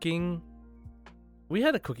cooking? We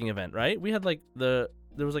had a cooking event, right? We had like there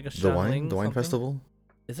was like a The wine something. festival.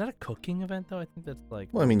 Is that a cooking event though? I think that's like.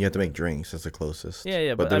 Well, I mean, you have to make drinks. That's the closest.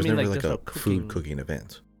 Yeah, But but I there's mean, never like, like there's a no food cooking. cooking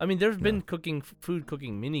event. I mean, there's been No. food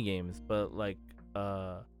cooking mini games, but like,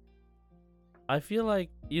 I feel like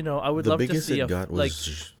I would The love to biggest see it a got like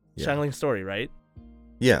was yeah, Shangling Story, right?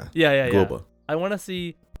 yeah, Yeah. Goba. I want to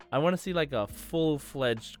see like a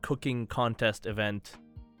full-fledged cooking contest event,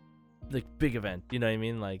 like big event. You know what I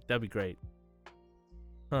mean? Like that'd be great.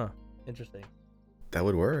 Huh? Interesting. That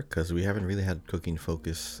would work because we haven't really had cooking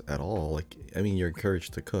focus at all. Like, I mean, you're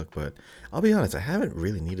encouraged to cook, but I'll be honest, I haven't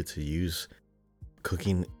really needed to use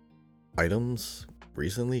cooking items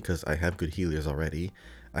recently because I have good healers already.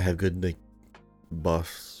 I have good like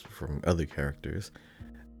buffs from other characters.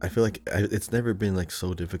 I feel like it's never been like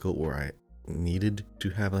so difficult where I needed to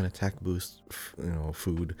have an attack boost,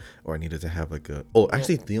 food, or I needed to have like a. Oh,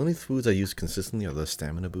 actually, the only foods I use consistently are the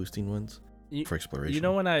stamina boosting ones for exploration. You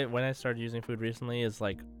know when I started using food recently is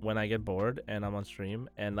like when I get bored and I'm on stream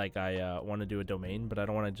and like I want to do a domain, but I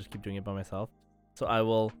don't want to just keep doing it by myself. So I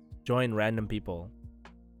will join random people,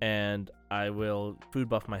 and I will food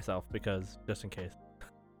buff myself because just in case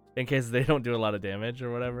they don't do a lot of damage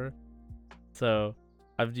or whatever. So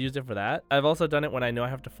I've used it for that. I've also done it when I know I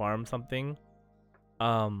have to farm something,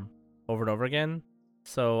 over and over again.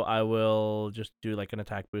 So I will just do like an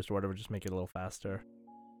attack boost or whatever, just make it a little faster,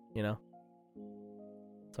 you know.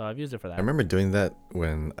 So I've used it for that. I remember doing that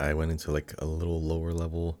when I went into like a little lower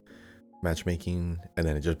level matchmaking, and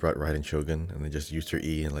then it just brought Raiden Shogun, and they just used her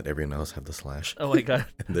E and let everyone else have the slash. Oh my god,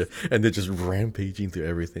 and they're just rampaging through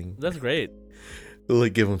everything. that's great.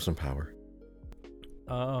 Like, give them some power.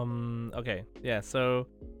 Okay, yeah. So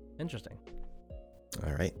interesting.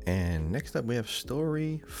 All right, and next up we have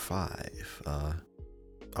story 5.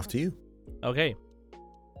 Off to you. Okay.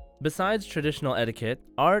 Besides traditional etiquette,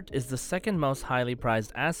 art is the second most highly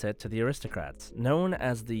prized asset to the aristocrats, known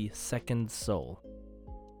as the second soul.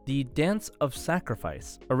 The Dance of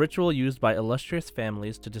Sacrifice, a ritual used by illustrious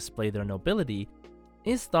families to display their nobility,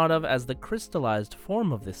 is thought of as the crystallized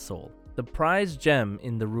form of this soul, the prized gem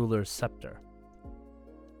in the ruler's scepter.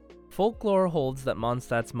 Folklore holds that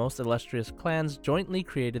Mondstadt's most illustrious clans jointly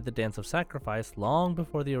created the Dance of Sacrifice long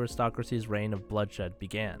before the aristocracy's reign of bloodshed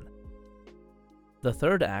began. The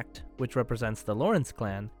third act, which represents the Lawrence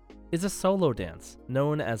clan, is a solo dance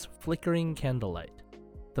known as Flickering Candlelight,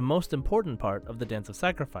 the most important part of the Dance of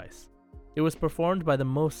Sacrifice. It was performed by the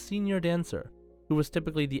most senior dancer, who was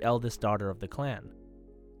typically the eldest daughter of the clan.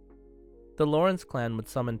 The Lawrence clan would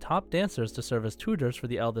summon top dancers to serve as tutors for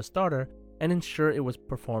the eldest daughter and ensure it was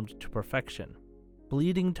performed to perfection.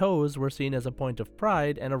 Bleeding toes were seen as a point of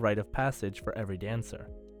pride and a rite of passage for every dancer.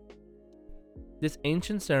 This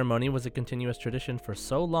ancient ceremony was a continuous tradition for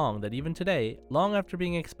so long that even today, long after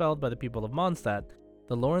being expelled by the people of Mondstadt,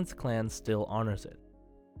 the Lawrence clan still honors it.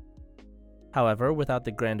 However, without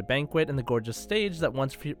the grand banquet and the gorgeous stage that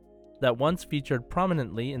once featured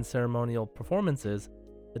prominently in ceremonial performances,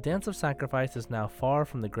 the Dance of Sacrifice is now far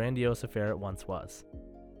from the grandiose affair it once was.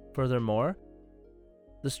 Furthermore,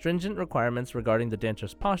 the stringent requirements regarding the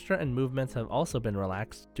dancer's posture and movements have also been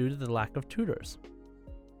relaxed due to the lack of tutors.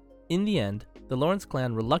 In the end, the Lawrence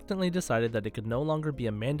clan reluctantly decided that it could no longer be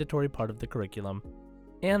a mandatory part of the curriculum,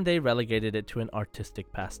 and they relegated it to an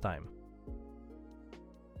artistic pastime.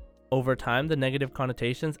 Over time, the negative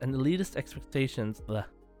connotations and elitist expectations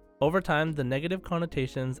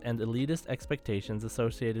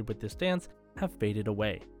associated with this dance have faded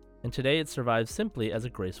away, and today it survives simply as a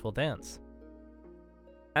graceful dance.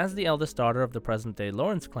 As the eldest daughter of the present-day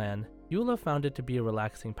Lawrence clan, Eula found it to be a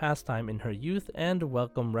relaxing pastime in her youth and a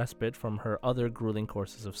welcome respite from her other grueling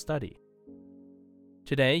courses of study.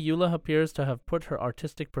 Today, Eula appears to have put her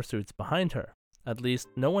artistic pursuits behind her. At least,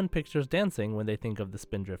 no one pictures dancing when they think of the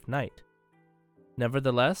Spindrift Knight.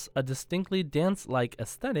 Nevertheless, a distinctly dance-like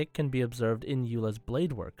aesthetic can be observed in Eula's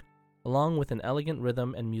blade work, along with an elegant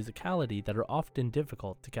rhythm and musicality that are often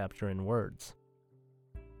difficult to capture in words.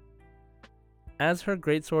 As her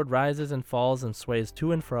greatsword rises and falls and sways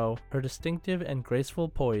to and fro, her distinctive and graceful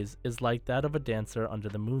poise is like that of a dancer under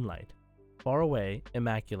the moonlight, far away,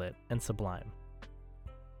 immaculate, and sublime.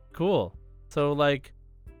 Cool. So, like,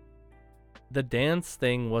 the dance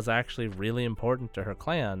thing was actually really important to her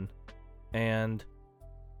clan, and,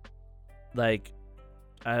 like,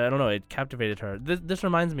 I don't know, it captivated her. This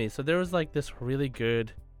reminds me, so there was, like, this really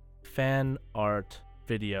good fan work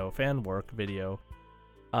video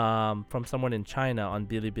from someone in China on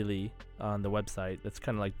Bilibili on the website. It's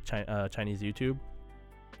kind of like Chinese YouTube.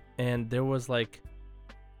 And there was like,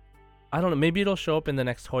 I don't know, maybe it'll show up in the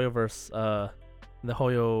next the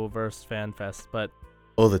Hoyoverse Fan Fest, but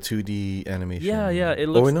Oh, the 2D animation. yeah, it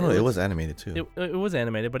Oh, looks. wait, no, it was animated too. It was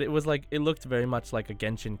animated, but it was like, it looked very much like a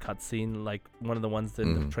Genshin cutscene, like one of the ones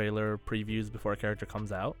in the trailer previews before a character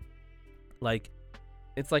comes out. Like,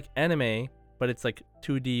 it's like anime, but it's like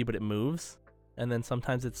 2D, but it moves, and then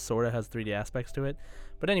sometimes it sort of has 3D aspects to it.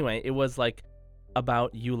 But anyway, it was like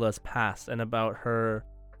about Eula's past and about her,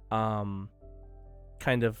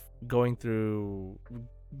 kind of going through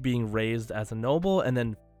being raised as a noble and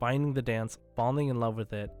then finding the dance, falling in love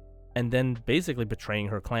with it, and then basically betraying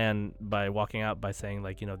her clan by walking out by saying,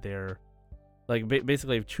 like, you know, they're like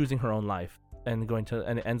basically choosing her own life and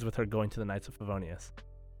it ends with her going to the Knights of Favonius.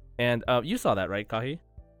 And you saw that, right, Kahi?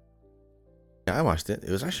 Yeah, I watched it. It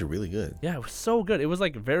was actually really good. Yeah, it was so good. It was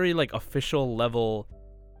like very like official level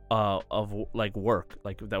of like work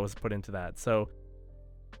like that was put into that. So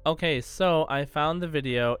okay, so I found the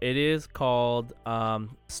video. It is called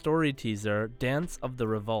Story Teaser Dance of the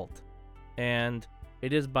Revolt. And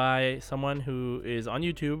it is by someone who is on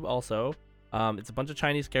YouTube also. It's a bunch of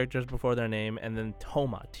Chinese characters before their name, and then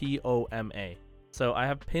Toma, Toma. So I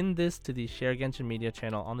have pinned this to the Share Genshin Media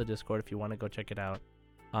channel on the Discord if you want to go check it out.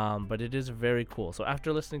 But it is very cool. So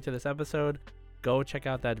after listening to this episode, go check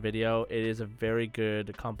out that video. It is a very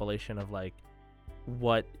good compilation of like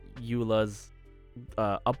what Eula's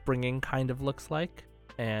upbringing kind of looks like,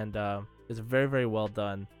 and it's a very, very well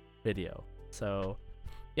done video. So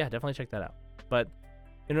yeah, definitely check that out. But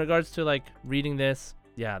in regards to like reading this,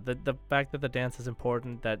 yeah, the fact that the dance is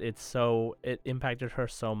important, that it impacted her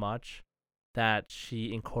so much that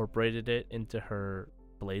she incorporated it into her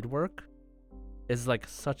blade work, is like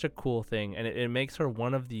such a cool thing, and it makes her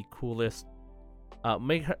one of the coolest.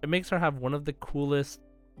 It makes her have one of the coolest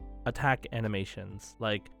attack animations.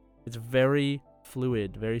 Like, it's very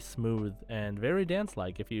fluid, very smooth, and very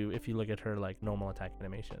dance-like if you look at her like normal attack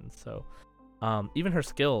animations. So even her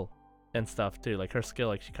skill and stuff too, like her skill,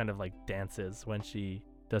 like she kind of like dances when she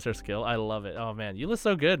does her skill. I love it. Oh man, you look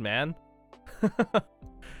so good, man.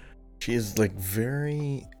 She is like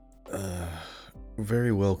very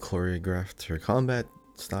well choreographed. Her combat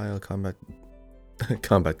style, combat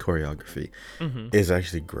choreography is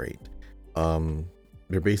actually great.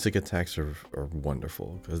 Their basic attacks are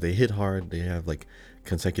wonderful because they hit hard. They have like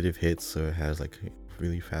consecutive hits, so it has like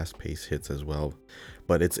really fast paced hits as well.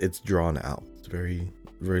 But it's drawn out. It's very,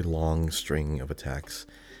 very long string of attacks,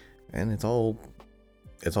 and it's all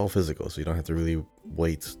physical. So you don't have to really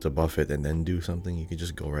wait to buff it and then do something. You can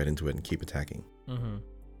just go right into it and keep attacking.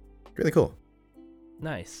 Really cool.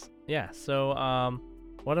 Nice. Yeah. So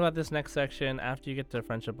what about this next section? After you get to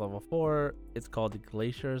friendship level 4, it's called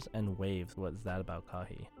Glaciers and Waves. What is that about,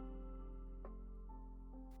 Kahi?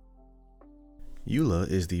 Eula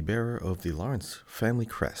is the bearer of the Lawrence family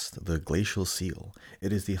crest, the glacial seal.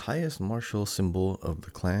 It is the highest martial symbol of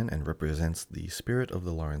the clan and represents the spirit of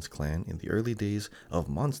the Lawrence clan in the early days of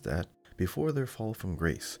Mondstadt before their fall from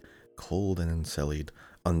grace, cold and unsullied,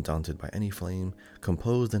 undaunted by any flame,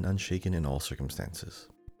 composed and unshaken in all circumstances.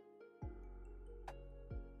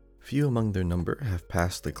 Few among their number have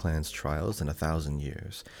passed the clan's trials in 1,000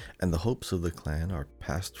 years, and the hopes of the clan are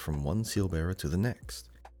passed from one seal bearer to the next.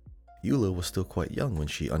 Eula was still quite young when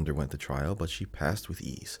she underwent the trial, but she passed with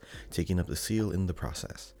ease, taking up the seal in the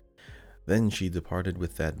process. Then she departed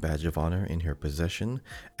with that badge of honor in her possession,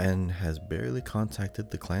 and has barely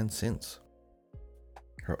contacted the clan since.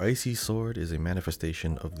 Her icy sword is a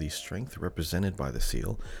manifestation of the strength represented by the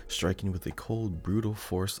seal, striking with the cold, brutal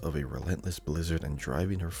force of a relentless blizzard and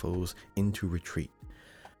driving her foes into retreat.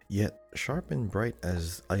 Yet, sharp and bright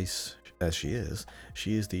as ice as she has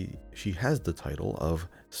the title of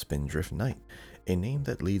Spindrift Knight, a name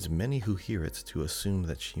that leads many who hear it to assume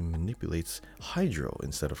that she manipulates hydro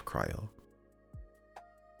instead of cryo.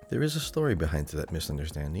 There is a story behind that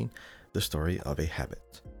misunderstanding, the story of a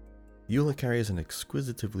habit. Eula carries an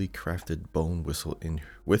exquisitely crafted bone whistle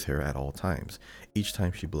with her at all times. Each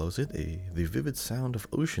time she blows it, the vivid sound of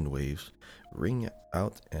ocean waves rings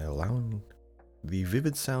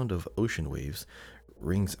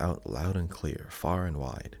out loud and clear, far and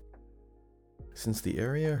wide. Since the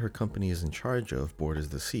area her company is in charge of borders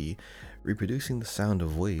the sea, reproducing the sound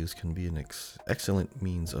of waves can be an excellent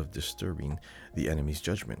means of disturbing the enemy's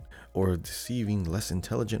judgment, or deceiving less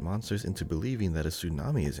intelligent monsters into believing that a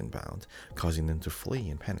tsunami is inbound, causing them to flee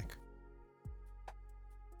in panic.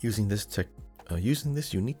 Using this Using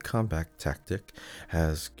this unique combat tactic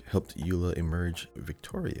has helped Eula emerge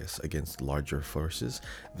victorious against larger forces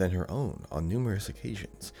than her own on numerous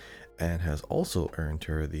occasions, and has also earned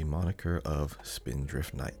her the moniker of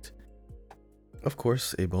Spindrift Knight. Of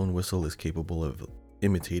course, a bone whistle is capable of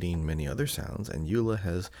imitating many other sounds, and Eula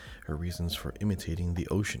has her reasons for imitating the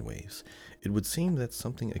ocean waves. It would seem that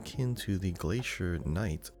something akin to the Glacier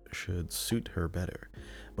Knight should suit her better,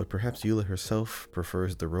 but perhaps Eula herself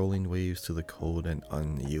prefers the rolling waves to the cold and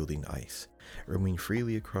unyielding ice, roaming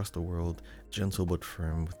freely across the world, gentle but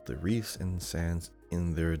firm with the reefs and sands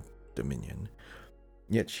in their dominion.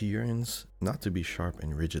 Yet she yearns not to be sharp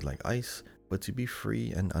and rigid like ice, but to be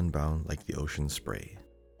free and unbound like the ocean spray.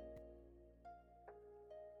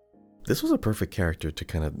 This was a perfect character to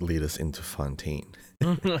kind of lead us into Fontaine.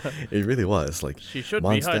 It really was. Like, she should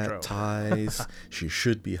be Hydro. Ties, she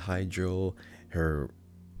should be Hydro. Her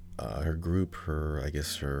group,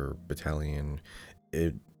 her battalion,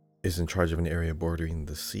 it is in charge of an area bordering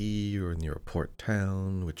the sea or near a port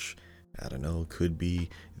town, which, I don't know, could be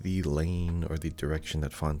the lane or the direction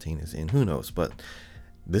that Fontaine is in. Who knows? But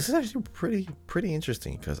this is actually pretty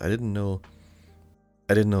interesting, because I didn't know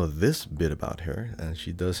this bit about her, and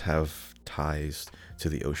she does have ties to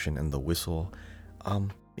the ocean and the whistle.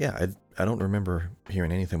 Yeah, I don't remember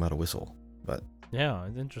hearing anything about a whistle, but yeah,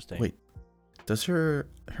 it's interesting. Wait, does her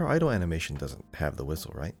idol animation doesn't have the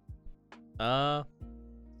whistle, right? I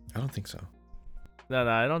don't think so. No,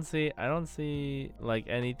 I don't see like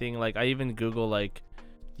anything. Like, I even Google like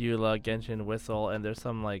Eula Genshin whistle, and there's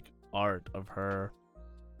some like art of her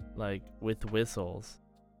like with whistles,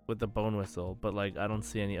 with the bone whistle, but like I don't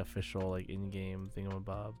see any official like in-game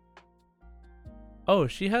thingamabob. Oh,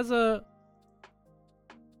 she has a...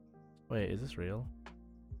 Wait, is this real?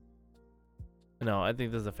 No, I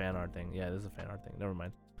think this is a fan art thing. Yeah, this is a fan art thing. Never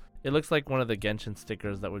mind. It looks like one of the Genshin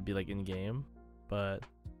stickers that would be like in-game, but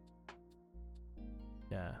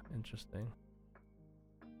yeah, interesting.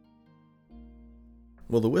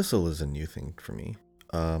 Well, the whistle is a new thing for me.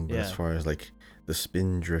 But as far as like the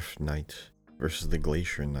Spindrift Knight versus the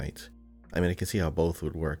Glacier Knight, I mean, I can see how both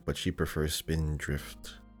would work, but she prefers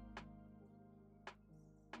Spindrift.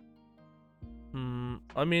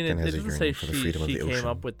 I mean, it doesn't say she came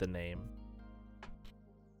up with the name.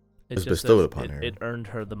 It was bestowed upon her. It earned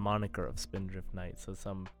her the moniker of Spindrift Knight, so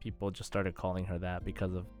some people just started calling her that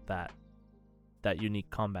because of that unique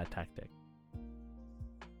combat tactic.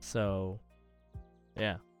 So,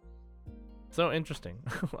 yeah. So interesting.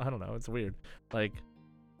 I don't know, it's weird. Like,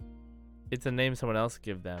 it's a name someone else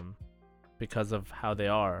give them because of how they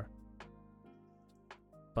are.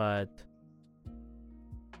 But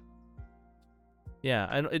yeah,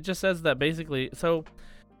 and it just says that basically, so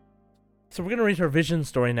we're going to read her vision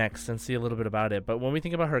story next and see a little bit about it. But when we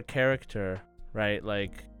think about her character, right,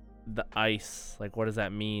 like the ice, like what does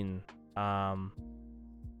that mean?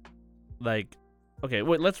 Like, okay,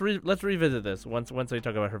 wait, let's revisit this once we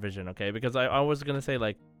talk about her vision, okay? Because I was going to say,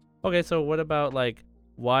 like, okay, so what about, like,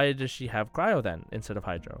 why does she have cryo then instead of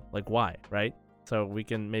hydro? Like, why, right? So we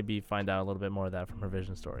can maybe find out a little bit more of that from her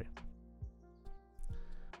vision story.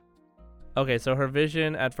 Okay, so her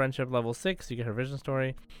vision at friendship level 6, you get her vision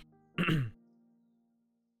story.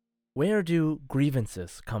 Where do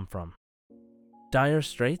grievances come from? Dire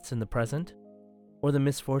straits in the present, or the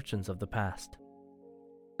misfortunes of the past?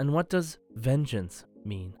 And what does vengeance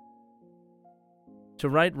mean? To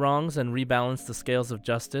right wrongs and rebalance the scales of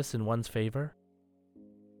justice in one's favor?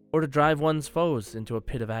 Or to drive one's foes into a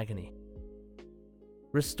pit of agony?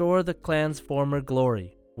 Restore the clan's former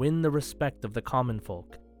glory, win the respect of the common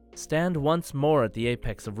folk, stand once more at the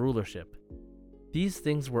apex of rulership. These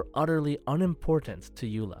things were utterly unimportant to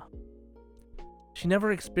Eula. She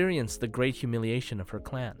never experienced the great humiliation of her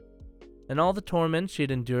clan, and all the torment she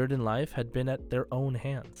had endured in life had been at their own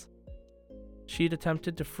hands. She had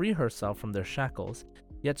attempted to free herself from their shackles,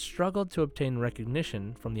 yet struggled to obtain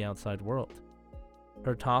recognition from the outside world.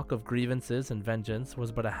 Her talk of grievances and vengeance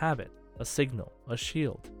was but a habit, a signal, a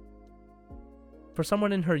shield. For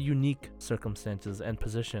someone in her unique circumstances and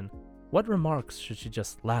position, what remarks should she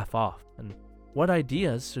just laugh off, and what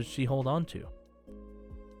ideas should she hold on to?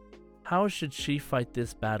 How should she fight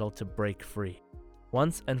this battle to break free,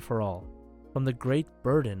 once and for all, from the great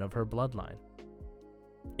burden of her bloodline?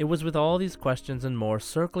 It was with all these questions and more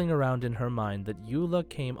circling around in her mind that Eula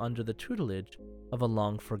came under the tutelage of a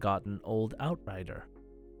long-forgotten old outrider.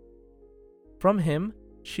 From him,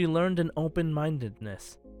 she learned an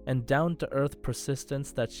open-mindedness and down-to-earth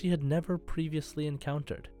persistence that she had never previously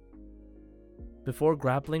encountered. Before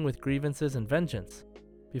grappling with grievances and vengeance,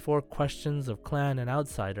 before questions of clan and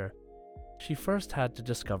outsider, she first had to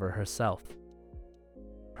discover herself.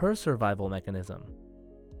 her survival mechanism,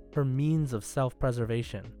 her means of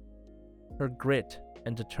self-preservation, her grit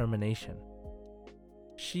and determination.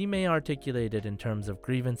 She may articulate it in terms of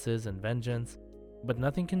grievances and vengeance, but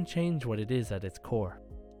nothing can change what it is at its core.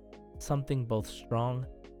 Something both strong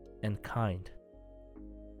and kind.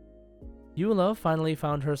 Eula finally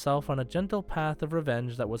found herself on a gentle path of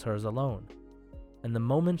revenge that was hers alone, and the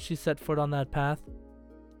moment she set foot on that path,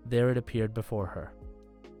 there it appeared before her.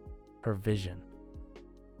 Her vision.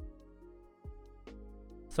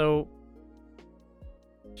 So,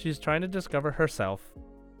 she's trying to discover herself.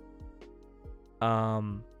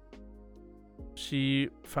 She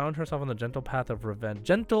found herself on the gentle path of revenge.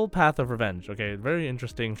 Gentle path of revenge. Okay, very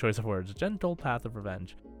interesting choice of words. Gentle path of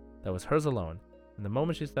revenge that was hers alone. And the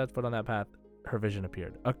moment she set foot on that path, her vision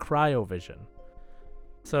appeared. A cryo-vision.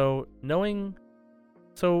 So,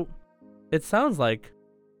 it sounds like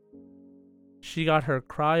she got her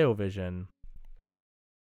cryo-vision.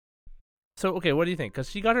 So, okay, what do you think? Because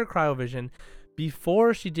she got her cryo-vision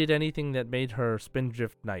before she did anything that made her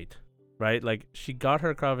Spindrift Knight, right? Like, she got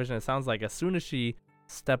her cryo-vision, it sounds like, as soon as she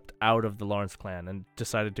stepped out of the Lawrence clan and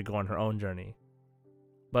decided to go on her own journey.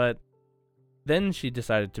 But then she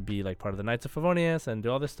decided to be, like, part of the Knights of Favonius and do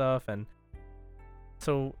all this stuff, and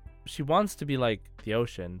so she wants to be like the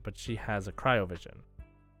ocean, but she has a cryovision.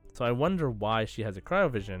 So I wonder why she has a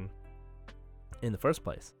cryovision in the first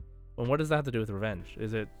place. And what does that have to do with revenge?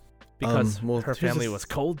 Is it because her family was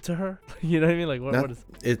cold to her? You know what I mean? Like, what is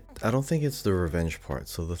it? I don't think it's the revenge part.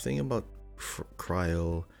 So the thing about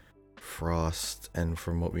cryo, frost, and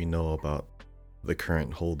from what we know about the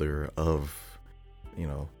current holder of,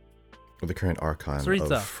 the current archon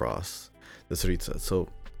Sritza. of frost, the Sritza. So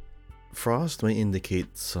frost may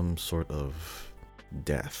indicate some sort of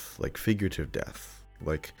death, like figurative death,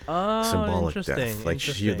 like symbolic death. Like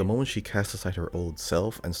the moment she cast aside her old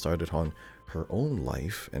self and started on her own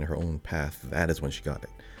life and her own path, that is when she got it.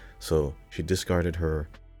 So she discarded her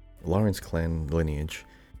Lawrence clan lineage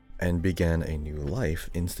and began a new life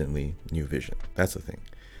instantly, new vision. That's the thing.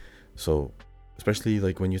 So especially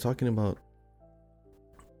like when you're talking about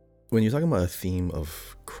a theme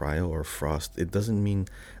of cryo or frost, it doesn't mean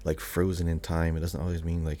like frozen in time. It doesn't always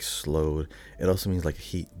mean like slowed. It also means like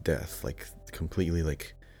heat death, like completely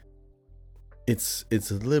like it's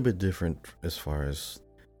a little bit different as far as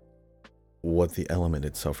what the element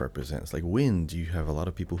itself represents. Like wind, you have a lot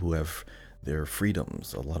of people who have their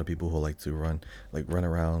freedoms, a lot of people who like to run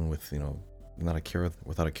around with, not a care,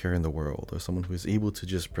 without a care in the world, or someone who is able to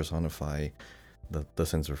just personify the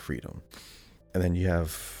sense of freedom. And then you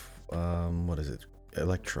have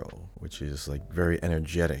electro, which is like very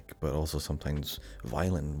energetic but also sometimes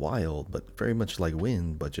violent and wild, but very much like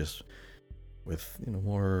wind, but just with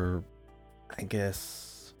more, I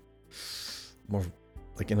guess, more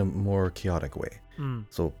like in a more chaotic way.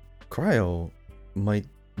 So cryo might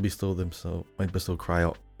bestow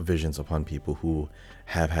cryo visions upon people who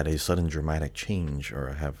have had a sudden dramatic change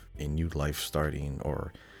or have a new life starting,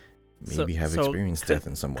 or maybe have experienced death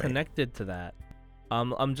in some way. Connected to that,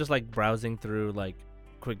 I'm just like browsing through like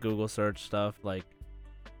quick Google search stuff. Like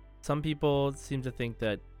some people seem to think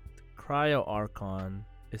that Cryo Archon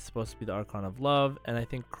is supposed to be the Archon of love, and I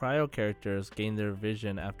think Cryo characters gain their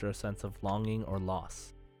vision after a sense of longing or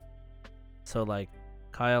loss. So like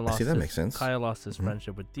Kaya lost his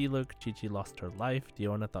friendship with Diluc, Chi-Chi lost her life,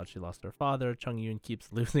 Diona thought she lost her father, Chung Yun keeps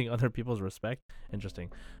losing other people's respect. Interesting.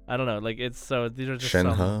 I don't know, like it's so these are just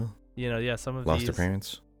Shenhe, some of lost these her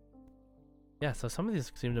parents. Yeah, so some of these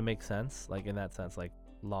seem to make sense, like in that sense, like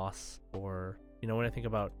loss, or when I think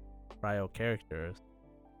about Cryo characters,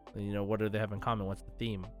 what do they have in common? What's the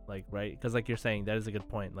theme? Like, right? Because like you're saying, that is a good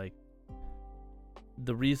point. Like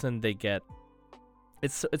the reason they get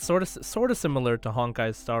it's sort of similar to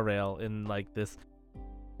Honkai's Star Rail in like this,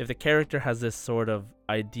 if the character has this sort of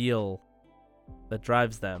ideal that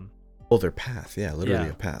drives them. Oh, their path, literally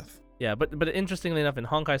a path. Yeah, but interestingly enough, in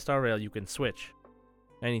Honkai Star Rail you can switch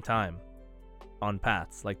anytime on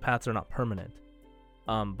paths. Like paths are not permanent.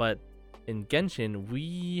 But in Genshin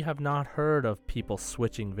we have not heard of people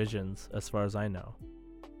switching visions as far as I know.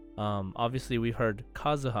 Obviously we've heard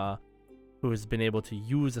Kazuha, who has been able to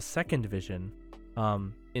use a second vision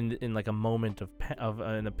in like a moment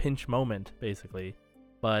in a pinch moment basically,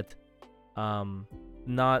 but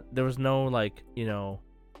there was no like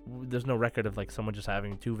there's no record of like someone just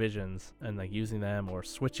having two visions and like using them, or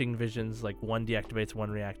switching visions, like one deactivates, one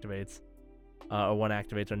reactivates, or one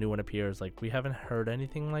activates, or a new one appears. Like we haven't heard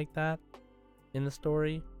anything like that in the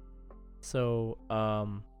story. So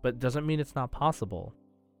but doesn't mean it's not possible.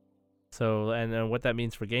 So and what that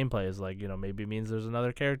means for gameplay is like maybe it means there's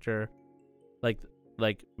another character, like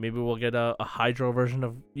like maybe we'll get a hydro version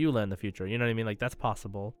of Eula in the future. You know what I mean? Like that's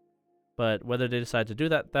possible. But whether they decide to do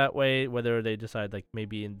that way, whether they decide like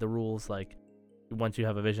maybe in the rules like once you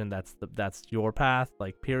have a vision that's your path,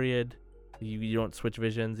 like period. You don't switch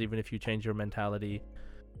visions even if you change your mentality.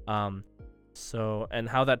 So and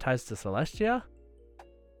how that ties to Celestia,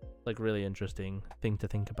 like really interesting thing to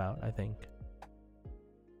think about, I think.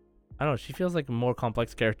 I don't know, she feels like a more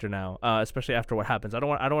complex character now, especially after what happens. I don't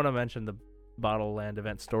want to mention the Bottle Land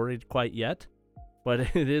event story quite yet, but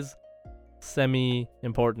it is semi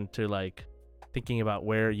important to like thinking about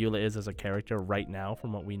where Eula is as a character right now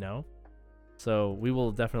from what we know. So we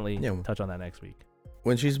will definitely touch on that next week.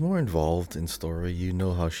 When she's more involved in story, you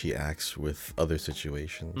know how she acts with other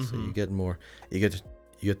situations. So you get more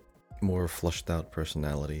flushed out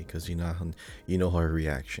personality because you know her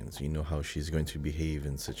reactions, you know how she's going to behave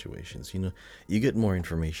in situations. You get more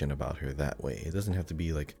information about her that way. It doesn't have to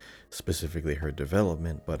be like specifically her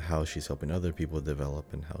development, but how she's helping other people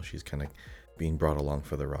develop and how she's kind of being brought along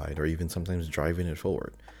for the ride, or even sometimes driving it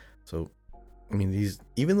forward. So, I mean,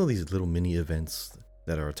 even though these little mini events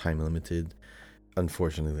that are time limited,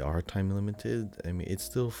 unfortunately are time limited, I mean, it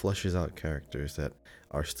still fleshes out characters that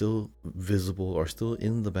are still visible, are still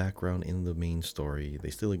in the background in the main story. They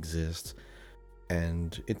still exist,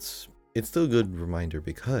 and it's still a good reminder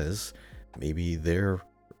because maybe their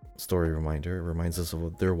story reminder reminds us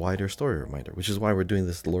of their wider story reminder, which is why we're doing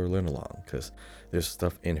this lore learn along, because there's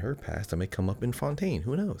stuff in her past that may come up in Fontaine,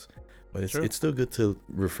 who knows. But it's still good to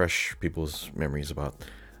refresh people's memories about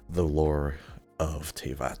the lore of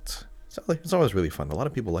Teyvat. So it's always really fun. A lot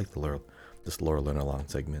of people like this lore learn along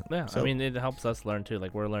segment. Yeah, so, I mean, it helps us learn too.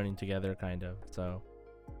 Like we're learning together, kind of. So,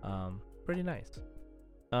 pretty nice.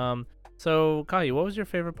 So Kai, what was your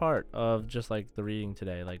favorite part of just like the reading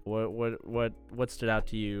today? Like, what stood out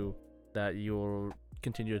to you that you will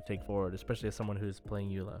continue to take forward, especially as someone who's playing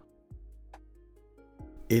Eula?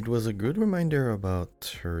 It was a good reminder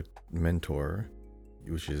about her mentor,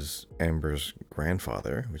 which is Amber's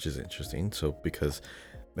grandfather, which is interesting. So because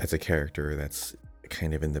that's a character that's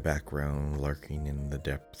kind of in the background, lurking in the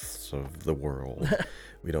depths of the world.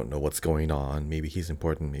 We don't know what's going on. Maybe he's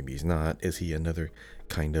important, maybe he's not. Is he another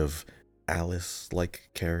kind of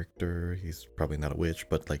Alice-like character? He's probably not a witch,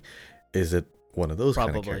 but like, is it one of those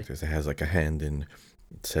kind of characters that has like a hand in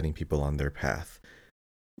setting people on their path?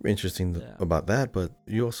 Interesting about that, but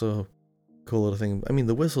you also, cool little thing. I mean,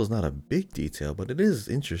 the whistle is not a big detail, but it is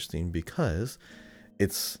interesting because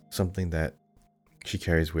it's something that she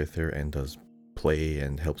carries with her and does play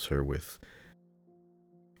and helps her with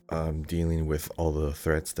dealing with all the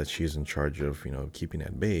threats that she's in charge of, keeping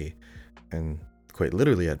at bay, and quite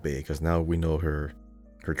literally at bay, because now we know her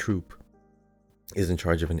troop is in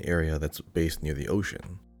charge of an area that's based near the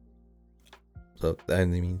ocean. So,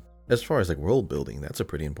 and I mean, as far as like world building, that's a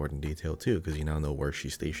pretty important detail too, because you now know where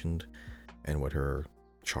she's stationed and what her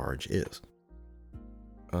charge is.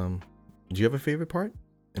 Do you have a favorite part?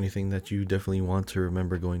 Anything that you definitely want to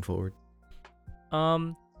remember going forward?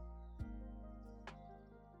 I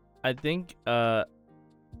think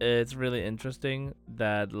it's really interesting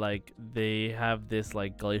that like they have this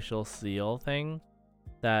like glacial seal thing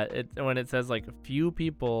that when it says like few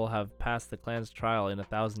people have passed the clan's trial in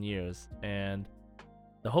 1,000 years, and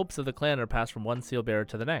the hopes of the clan are passed from one seal bearer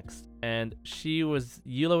to the next. And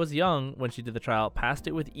Eula was young when she did the trial, passed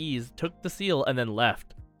it with ease, took the seal, and then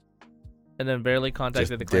left. And then barely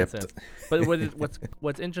contacted the clan since. But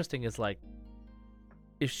what's interesting is like,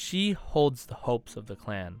 if she holds the hopes of the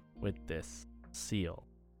clan with this seal,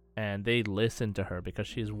 and they listen to her because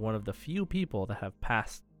she's one of the few people that have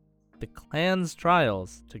passed the clan's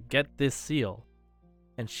trials to get this seal,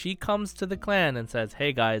 and she comes to the clan and says,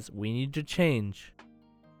 "Hey guys, we need to change,"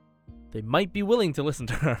 they might be willing to listen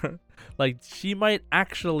to her. Like, she might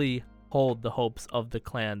actually hold the hopes of the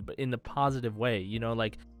clan, but in the positive way.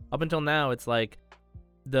 Like up until now, it's like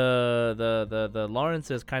the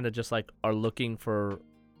Lawrences kind of just like are looking for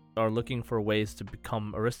ways to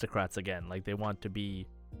become aristocrats again. Like they want to be,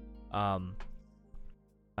 I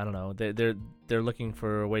don't know. They're looking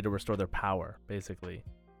for a way to restore their power, basically.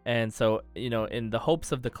 And so, in the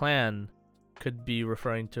hopes of the clan could be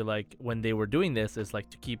referring to like when they were doing this is like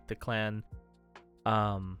to keep the clan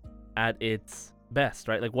at its best,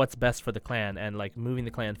 right? Like what's best for the clan and like moving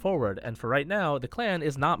the clan forward. And for right now, the clan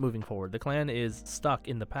is not moving forward. The clan is stuck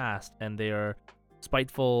in the past, and they are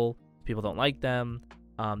spiteful. People don't like them.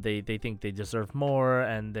 They think they deserve more,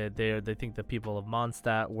 and they think the people of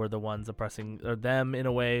Mondstadt were the ones oppressing them in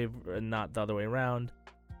a way, and not the other way around.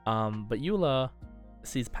 But Eula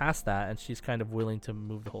sees past that, and she's kind of willing to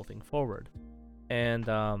move the whole thing forward. And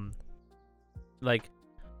like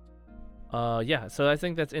yeah, so I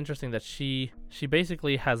think that's interesting that she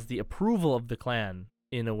basically has the approval of the clan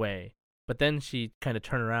in a way, but then she kind of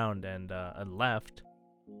turned around and left.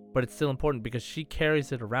 But it's still important because she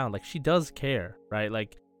carries it around. Like, she does care, right?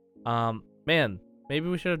 Like, man, maybe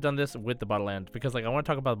we should have done this with the Bottle-land, because like I want to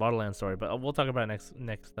talk about the Bottle-land story, but we'll talk about it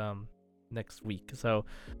next week. So,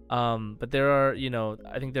 but there are,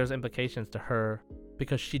 I think there's implications to her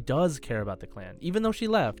because she does care about the clan, even though she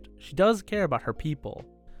left. She does care about her people.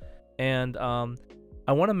 And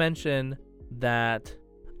I want to mention that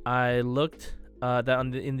I looked that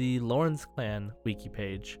in the Lawrence clan wiki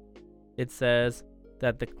page, it says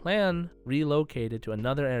that the clan relocated to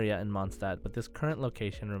another area in Mondstadt, but this current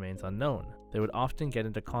location remains unknown. They would often get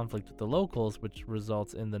into conflict with the locals, which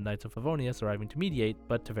results in the Knights of Favonius arriving to mediate,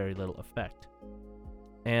 but to very little effect.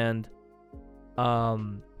 And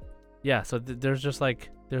yeah, so there's just like,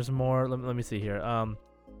 there's more. Let me see here.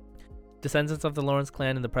 Descendants of the Lawrence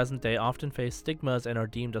clan in the present day often face stigmas and are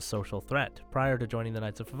deemed a social threat. Prior to joining the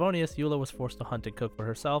Knights of Favonius, Eula was forced to hunt and cook for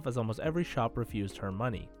herself, as almost every shop refused her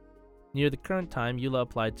money. Near the current time, Eula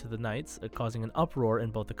applied to the Knights, causing an uproar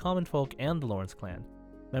in both the common folk and the Lawrence clan.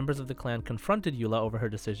 Members of the clan confronted Eula over her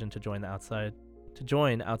decision to join outside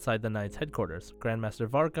the Knights' headquarters. Grandmaster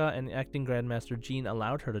Varka and acting Grandmaster Jean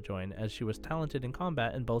allowed her to join, as she was talented in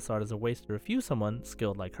combat and both saw it as a waste to refuse someone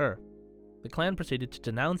skilled like her. The clan proceeded to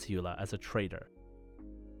denounce Eula as a traitor.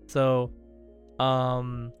 So,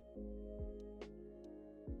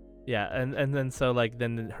 yeah, and then so like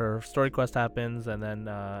then her story quest happens, and then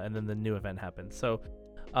the new event happens. So,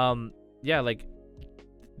 yeah, like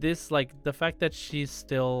this, like the fact that she's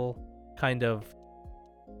kind of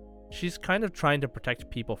trying to protect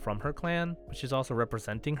people from her clan, but she's also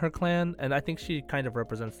representing her clan, and I think she kind of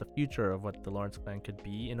represents the future of what the Lawrence clan could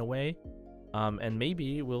be in a way. And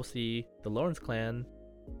maybe we'll see the Lawrence clan,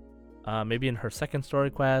 maybe in her second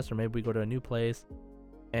story quest, or maybe we go to a new place,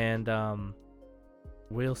 and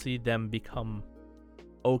we'll see them become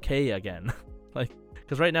okay again. Like,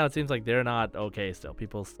 because right now it seems like they're not okay still.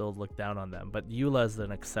 People still look down on them, but Eula is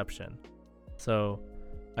an exception. So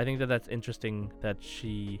I think that's interesting that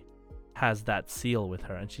she has that seal with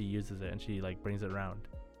her, and she uses it, and she like brings it around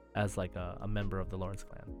as like a member of the Lawrence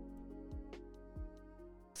clan.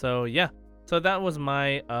 So yeah. So that was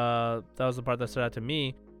the part that stood out to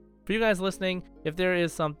me. For you guys listening, if there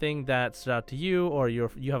is something that stood out to you, or you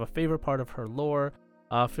have a favorite part of her lore,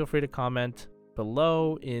 feel free to comment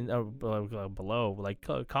below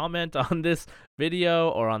comment on this video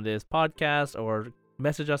or on this podcast, or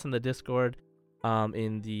message us in the Discord,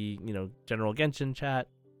 in the general Genshin chat,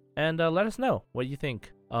 and let us know what you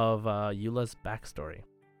think of Eula's backstory.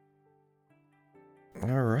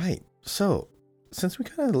 All right, so since we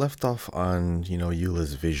kind of left off on,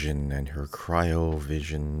 Eula's vision and her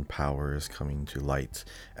cryo-vision powers coming to light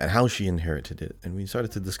and how she inherited it, and we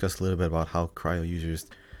started to discuss a little bit about how cryo users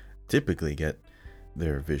typically get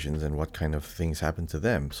their visions and what kind of things happen to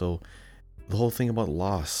them. So the whole thing about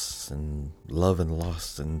loss and love and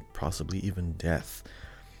loss and possibly even death.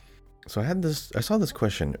 So I saw this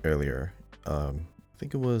question earlier. I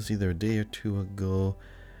think it was either a day or two ago,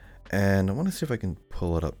 and I want to see if I can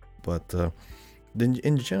pull it up. But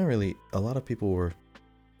in generally, a lot of people were,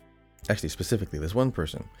 actually specifically this one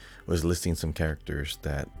person was listing some characters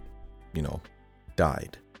that,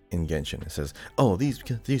 died in Genshin. It says, oh,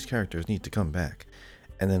 these characters need to come back.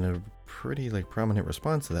 And then a pretty prominent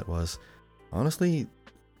response to that was, honestly,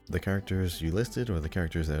 the characters you listed or the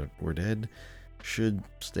characters that were dead should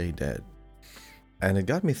stay dead. And it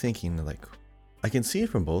got me thinking, I can see it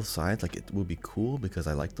from both sides. Like, it would be cool because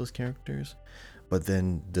I like those characters. But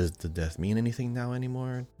then, does the death mean anything now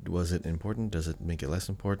anymore? Was it important? Does it make it less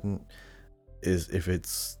important? Is it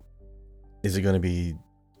going to be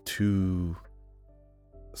too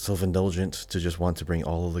self-indulgent to just want to bring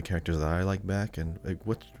all of the characters that I like back? And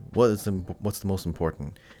what's the most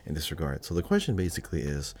important in this regard? So the question basically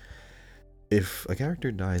is, if a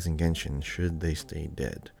character dies in Genshin, should they stay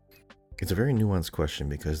dead? It's a very nuanced question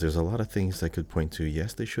because there's a lot of things that could point to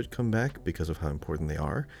yes, they should come back because of how important they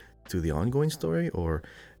are to the ongoing story, or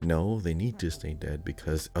no, they need to stay dead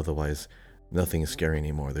because otherwise nothing is scary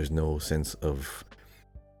anymore. There's no sense of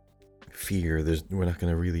fear. We're not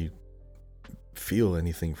going to really feel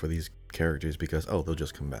anything for these characters because they'll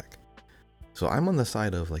just come back. So I'm on the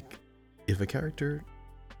side of if a character,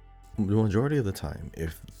 the majority of the time,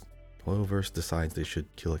 if Royalverse decides they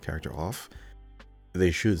should kill a character off,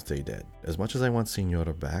 they should stay dead. As much as I want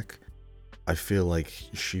Senora back, I feel like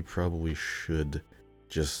she probably should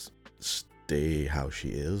just stay how she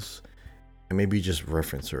is and maybe just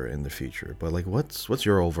reference her in the future. But like, what's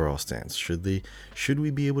your overall stance? Should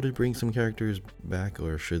we be able to bring some characters back,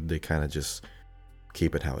 or should they kind of just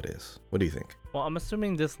keep it how it is? What do you think? Well, I'm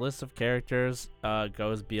assuming this list of characters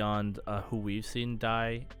goes beyond who we've seen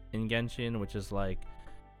die in Genshin, which is like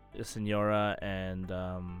Signora and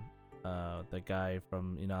the guy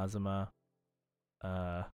from Inazuma.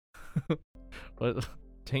 What?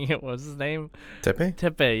 Dang it, what's his name? Tepe?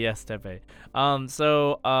 Tepe, yes, Tepe.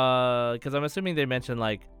 Because I'm assuming they mentioned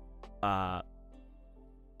like A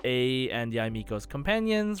and Yaimiko's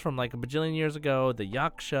companions from like a bajillion years ago, the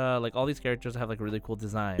Yaksha, like all these characters have like really cool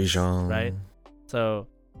designs, Bijan. right? So,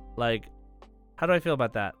 like, how do I feel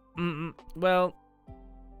about that? Well,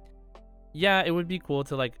 yeah, it would be cool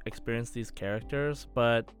to like experience these characters,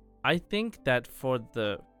 but I think that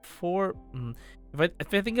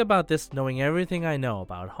if I think about this, knowing everything I know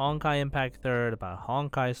about Honkai Impact Third, about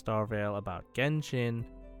Honkai Star Rail, about Genshin,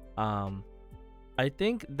 I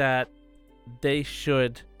think that they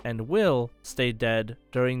should and will stay dead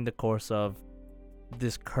during the course of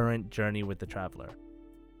this current journey with the Traveler.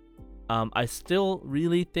 I still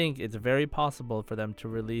really think it's very possible for them to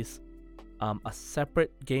release a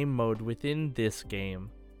separate game mode within this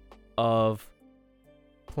game of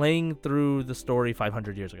playing through the story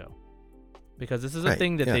 500 years ago. Because this is a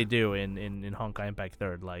thing that they do in Honkai Impact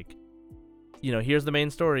Third. Like, you know, here's the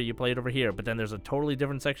main story, you play it over here, but then there's a totally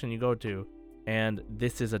different section you go to, and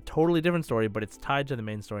this is a totally different story, but it's tied to the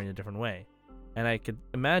main story in a different way. And I could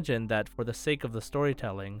imagine that for the sake of the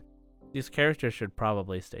storytelling, these characters should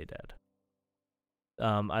probably stay dead.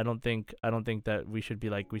 I don't think that we should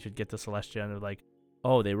get to Celestia and they're like,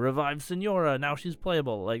 oh, they revived Signora, now she's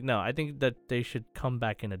playable. Like, no, I think that they should come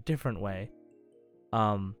back in a different way.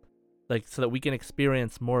 Like, so that we can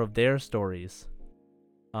experience more of their stories.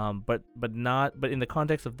 But in the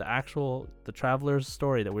context of the Traveler's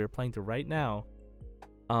story that we're playing through right now,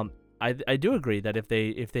 I do agree that if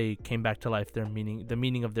they came back to life, the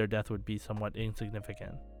meaning of their death would be somewhat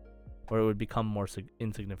insignificant, or it would become more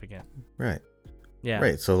insignificant. Right. Yeah.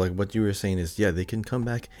 Right. So like what you were saying is, yeah, they can come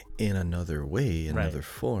back in another way, in another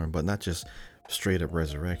form, but not just straight up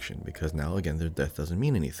resurrection, because now again their death doesn't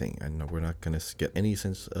mean anything, and we're not gonna get any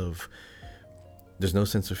sense of. There's no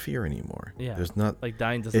sense of fear anymore. Yeah. There's not like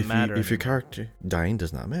dying doesn't matter. If your character dying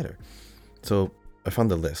does not matter. So I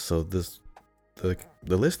found the list. So the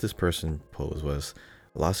list this person posed was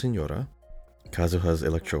La Signora, Kazuha's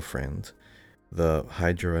Electro friend, the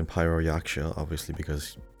Hydra and Pyro Yaksha, obviously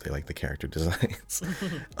because they like the character designs,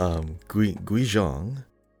 Guizhong,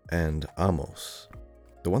 and Amos.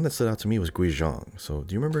 The one that stood out to me was Guizhong. So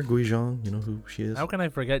do you remember Guizhong? You know who she is? How can I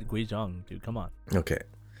forget Guizhong, dude? Come on. Okay.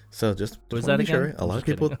 So just was that again? Sure, a lot of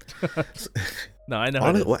people. No, I know.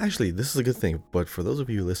 Well, actually, this is a good thing. But for those of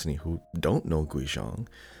you listening who don't know Guizhong,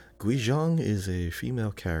 Guizhong is a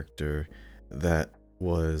female character that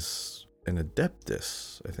was an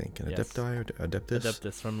Adeptus, I think, Adepti or Adeptus.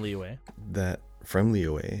 Adeptus from Liyue. From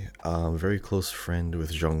Liyue, very close friend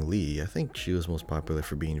with Zhongli. I think she was most popular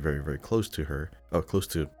for being very, very close to her, close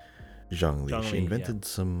to Zhongli. She invented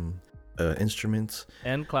some instruments.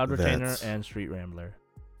 And Cloud Retainer and Street Rambler.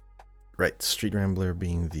 Right, Street Rambler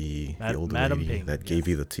being the old Madam lady Ping, that gave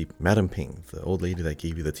you the Madam Ping, the old lady that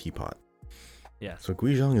gave you the teapot. Yeah. So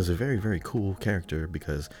Guizhong is a very, very cool character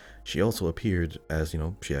because she also appeared as,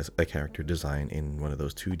 she has a character design in one of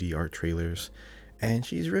those 2D art trailers. And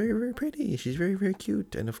she's very, very pretty. She's very, very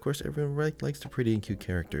cute. And of course, everyone likes the pretty and cute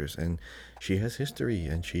characters. And she has history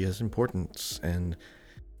and she has importance. And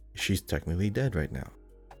she's technically dead right now.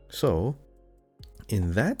 So,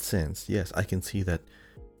 in that sense, yes, I can see that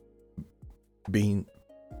being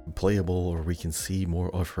playable, or we can see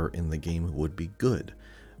more of her in the game, would be good,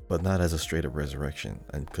 but not as a straight up resurrection.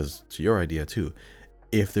 And because to your idea too,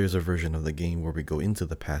 if there's a version of the game where we go into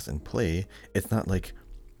the past and play, it's not like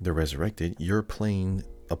they're resurrected. You're playing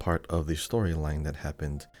a part of the storyline that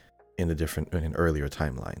happened in an earlier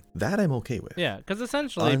timeline. That I'm okay with. Yeah, because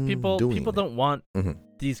essentially people don't want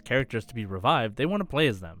these characters to be revived. They want to play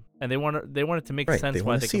as them, and they want it to make sense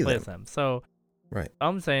why they can play as them. So. Right.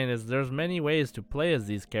 I'm saying is there's many ways to play as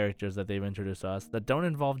these characters that they've introduced to us that don't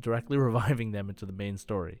involve directly reviving them into the main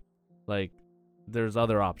story. Like, there's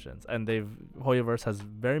other options, and Hoyoverse has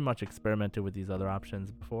very much experimented with these other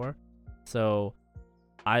options before. So,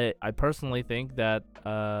 I personally think that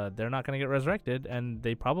they're not going to get resurrected, and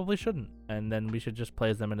they probably shouldn't. And then we should just play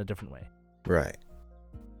as them in a different way. Right.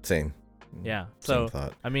 Same. Yeah. Same So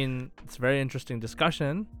thought. I mean, it's a very interesting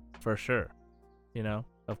discussion for sure.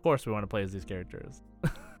 Of course we want to play as these characters.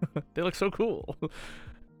 They look so cool.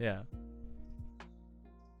 Yeah.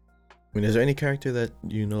 I mean, is there any character that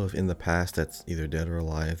you know of in the past that's either dead or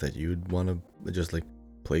alive that you'd want to just like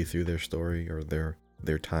play through their story or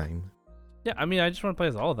their time? Yeah, I mean, I just want to play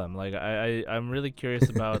as all of them. Like, I'm really curious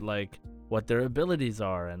about like what their abilities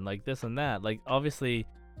are and like this and that. Like, obviously,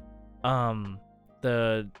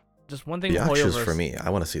 the just one thing The with Yakshas Hoyoverse. for me, I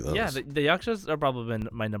want to see those. Yeah, the Yakshas are probably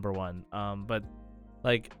my number one. But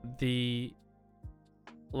like the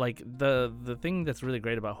thing that's really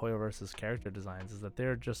great about Hoyoverse's character designs is that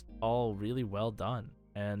they're just all really well done,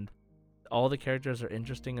 and all the characters are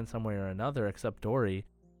interesting in some way or another, except Dory.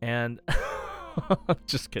 And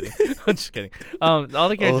just kidding. I'm just kidding. All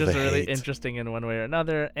the characters are really hate. interesting in one way or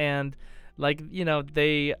another, and like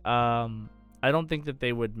they I don't think that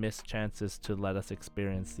they would miss chances to let us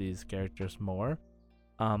experience these characters more.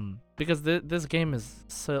 Because this game is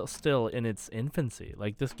still in its infancy.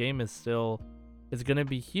 Like this game is still, it's gonna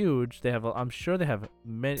be huge. I'm sure they have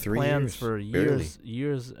many 3 plans years, for barely.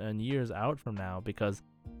 years and years out from now. Because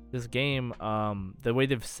this game, the way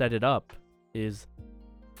they've set it up is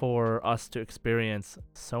for us to experience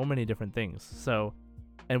so many different things. So,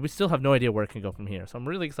 and we still have no idea where it can go from here. So I'm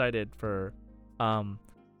really excited for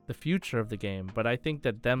the future of the game. But I think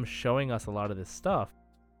that them showing us a lot of this stuff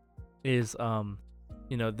is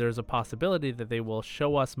there's a possibility that they will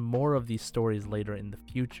show us more of these stories later in the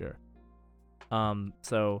future.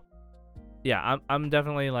 So yeah, I'm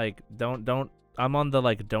definitely like I'm on the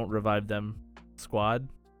like don't revive them squad,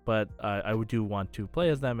 but I do want to play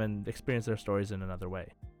as them and experience their stories in another way.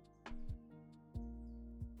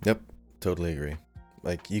 Yep, totally agree.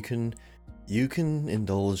 Like you can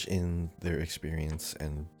indulge in their experience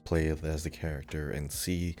and play as the character and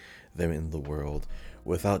see them in the world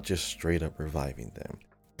without just straight up reviving them,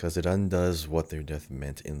 because it undoes what their death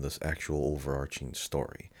meant in this actual overarching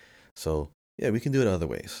story. So yeah, we can do it other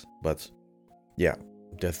ways, but yeah,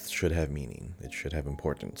 death should have meaning. It should have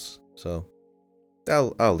importance. So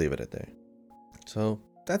I'll leave it at there. So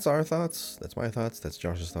that's our thoughts. That's my thoughts. That's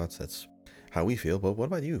Josh's thoughts. That's how we feel. But what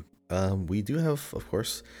about you? We do have, of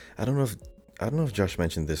course, I don't know if Josh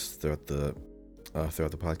mentioned this throughout the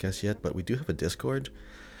podcast yet, but we do have a Discord.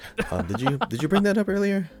 Did you bring that up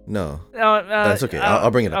earlier? No. That's okay.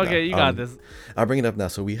 I'll bring it up. Okay, now. You got this. I'll bring it up now.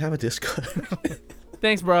 So we have a Discord.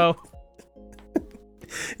 Thanks, bro.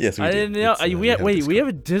 Yes, we I do. didn't know. We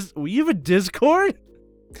have a Discord.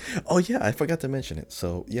 Oh yeah, I forgot to mention it.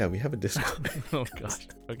 So yeah, we have a Discord. Oh gosh.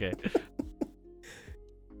 Okay.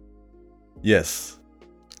 Yes,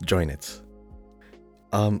 join it.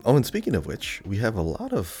 And speaking of which, we have a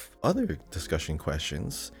lot of other discussion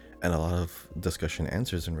questions and a lot of discussion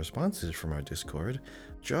answers and responses from our Discord.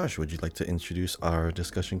 Josh, would you like to introduce our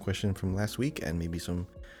discussion question from last week and maybe some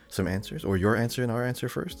answers, or your answer and our answer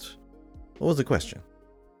first? What was the question?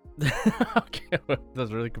 Okay,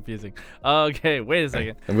 that's really confusing. Okay, wait a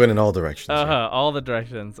second. I'm going in all directions. All the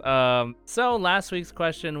directions. So last week's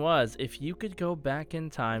question was, if you could go back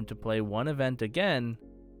in time to play one event again,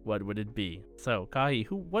 what would it be? So, Kahi,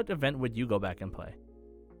 what event would you go back and play?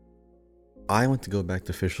 I want to go back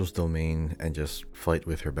to Fischl's Domain and just fight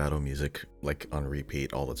with her battle music like on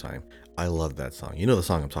repeat all the time. I love that song. You know the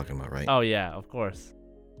song I'm talking about, right? Oh yeah, of course.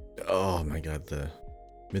 Oh my god, the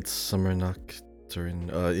Midsummer Nocturne.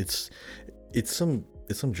 It's some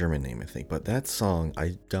German name, I think. But that song,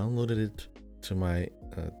 I downloaded it to my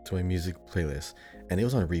music playlist, and it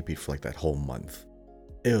was on repeat for like that whole month.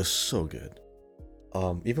 It was so good.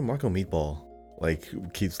 Even Marco Meatball like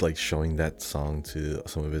keeps like showing that song to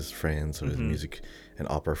some of his friends or his music and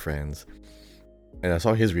opera friends, and I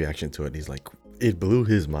saw his reaction to it. He's like, it blew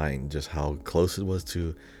his mind just how close it was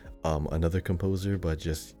to another composer, but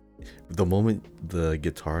just the moment the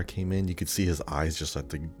guitar came in, you could see his eyes just start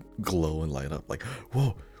to glow and light up like,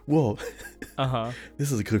 whoa.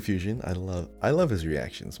 This is a confusion. I love his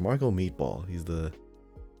reactions. Marco Meatball, he's the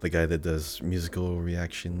guy that does musical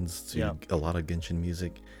reactions to a lot of Genshin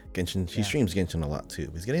music. He streams Genshin a lot too.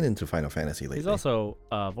 He's getting into Final Fantasy lately. He's also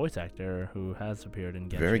a voice actor who has appeared in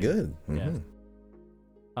Genshin. Very good.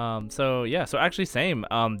 So actually same.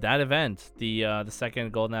 That event, the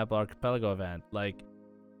second Golden Apple Archipelago event, like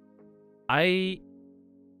I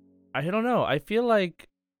don't know. I feel like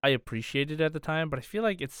I appreciated it at the time, but I feel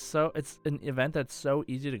like it's an event that's so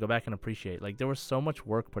easy to go back and appreciate. Like there was so much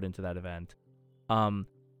work put into that event.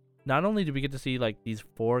 Not only did we get to see like these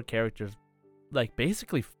 4 characters like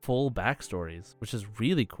basically full backstories, which is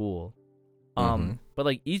really cool. But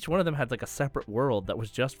like each one of them had like a separate world that was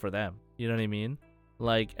just for them. You know what I mean?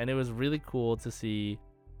 Like, and it was really cool to see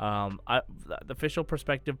the official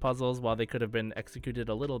perspective puzzles, while they could have been executed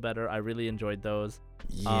a little better. I really enjoyed those.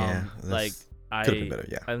 Yeah, like could have been better.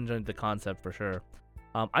 Yeah, I enjoyed the concept for sure.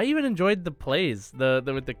 I even enjoyed the plays, the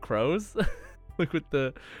with the crows, like with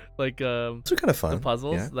the Those are kind of fun. the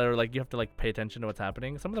puzzles Yeah. that are like you have to like pay attention to what's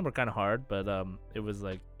happening. Some of them were kind of hard, but it was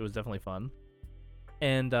definitely fun.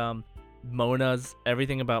 And Mona's,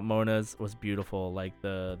 everything about Mona's was beautiful, like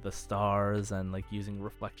the stars and like using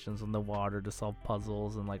reflections on the water to solve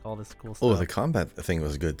puzzles and like all this cool stuff. Oh, the combat thing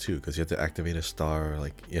was good too, because you had to activate a star,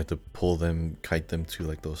 like you had to pull them, kite them to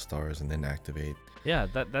like those stars, and then activate. Yeah,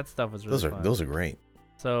 that stuff was really fun. Those are great.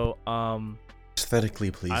 So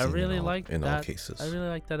Aesthetically pleasing. I really like like in all that. cases. I really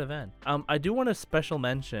like that event. I do want to special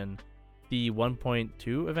mention the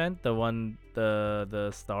 1.2 event,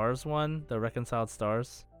 the stars one, the reconciled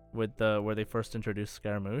stars with the where they first introduced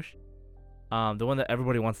Scaramouche. The one that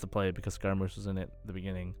everybody wants to play because Scaramouche was in it at the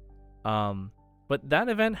beginning. But that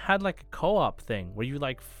event had like a co-op thing where you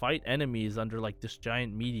like fight enemies under like this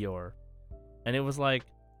giant meteor. And it was like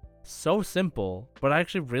so simple, but I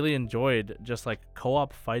actually really enjoyed just like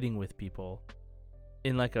co-op fighting with people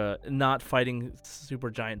in like a not fighting super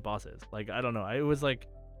giant bosses. Like I don't know, it was like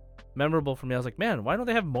memorable for me. I was like, man, why don't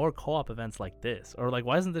they have more co-op events like this? Or like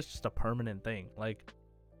why isn't this just a permanent thing? Like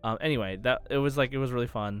anyway, that it was really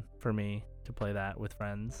fun for me to play that with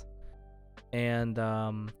friends. And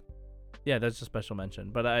yeah, that's a special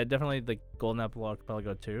mention. But I definitely like Golden Apple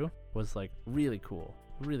Archipelago 2 was like really cool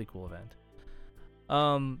event.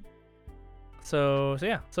 So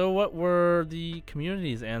yeah. So what were the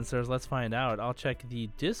community's answers? Let's find out. I'll check the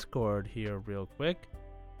Discord here real quick.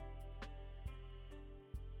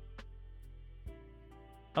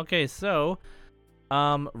 Okay, so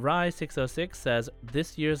Rye606 says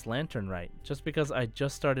this year's Lantern Rite, just because I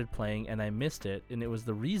just started playing and I missed it, and it was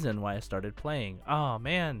the reason why I started playing. Oh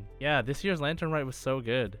man, yeah, this year's Lantern Rite was so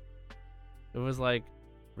good. It was like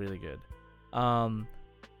really good.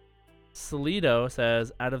 Salido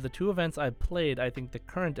says, out of the two events I played, I think the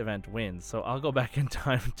current event wins, so I'll go back in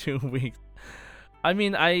time 2 weeks. I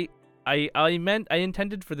mean, I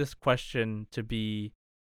intended for this question to be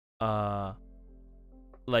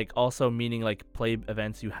like also meaning like play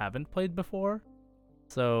events you haven't played before.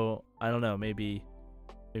 So I don't know, maybe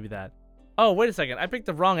that. Oh, wait a second, I picked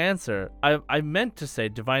the wrong answer. I meant to say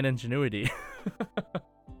Divine Ingenuity.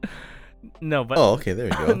 No, but oh, okay, there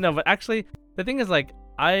you go. No, but actually the thing is like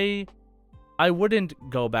I wouldn't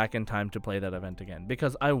go back in time to play that event again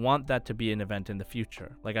because I want that to be an event in the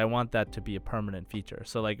future. Like I want that to be a permanent feature.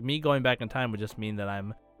 So like me going back in time would just mean that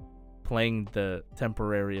I'm playing the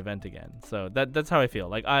temporary event again. So that's how I feel.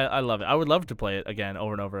 Like I love it. I would love to play it again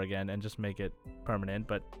over and over again and just make it permanent.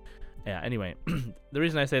 But yeah, anyway, the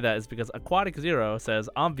reason I say that is because Aquatic Zero says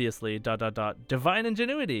obviously ... Divine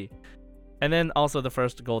Ingenuity. And then also the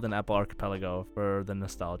first Golden Apple Archipelago for the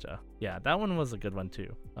nostalgia. Yeah, that one was a good one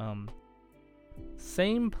too.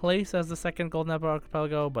 Same place as the second Golden Apple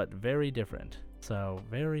Archipelago, but very different. So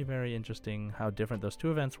very, very interesting how different those two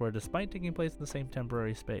events were despite taking place in the same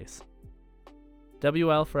temporary space.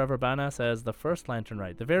 WL Forever Bana says the first Lantern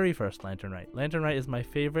Rite, the very first Lantern Rite. Lantern Rite is my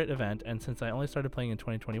favorite event, and since I only started playing in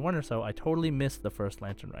 2021 or so, I totally missed the first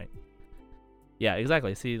Lantern Rite. Yeah,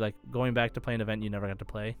 exactly. See, like going back to play an event you never got to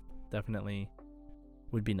play definitely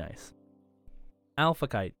would be nice. Alpha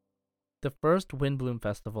Kite, the first Windbloom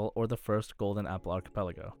Festival or the first Golden Apple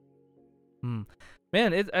Archipelago? Man,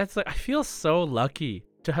 it's like I feel so lucky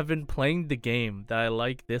to have been playing the game that I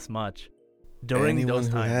like this much during Anyone those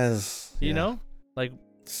who times. has, You know, like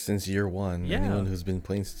since year one. Yeah. Anyone who's been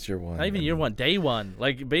playing since year one. not even year one, day one.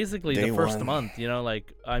 Like basically Day the first one. month. You know,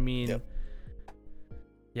 like I mean, Yep.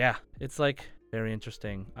 yeah, it's like very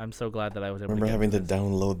interesting. I'm so glad that I was able. Remember to having to get this.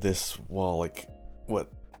 download this while like what?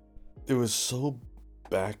 It was so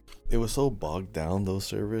bogged down, those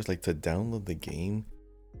servers, like to download the game,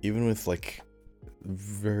 even with like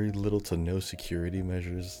very little to no security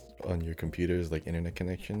measures on your computers, like internet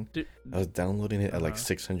connection. Dude, I was downloading it at like Uh-huh.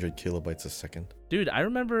 600 kilobytes a second. Dude, I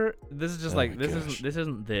remember this is just Oh like my gosh. this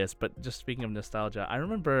isn't this, but just speaking of nostalgia, I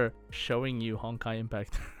remember showing you Honkai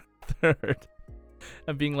Impact 3rd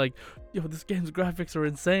and being like, "Yo, this game's graphics are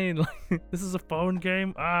insane! Like, this is a phone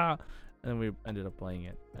game!" And we ended up playing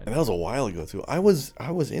it. And that was a while ago too. I was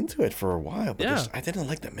into it for a while, but Yeah. I didn't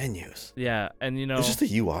like the menus. Yeah, and you know, It's just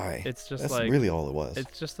the UI. it's just That's like really all it was.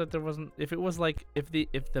 it's just that there wasn't. If it was like if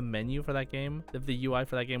the menu for that game, if the UI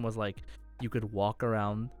for that game was like you could walk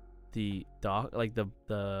around the dock, like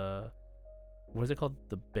the what is it called,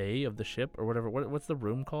 the bay of the ship or whatever. What's the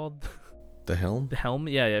room called? The helm? The helm.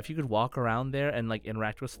 Yeah. If you could walk around there and like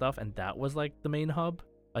interact with stuff, and that was like the main hub,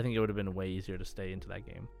 I think it would have been way easier to stay into that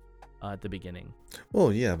game at the beginning.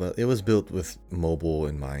 Well, yeah, but it was built with mobile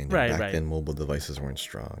in mind. And Right, back right. then, mobile devices weren't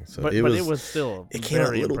strong, so But it it was. was still it came out a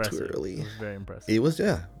very little too impressive. early. It was very impressive. It was,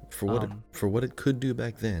 yeah, for what it could do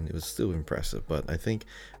back then, it was still impressive. But I think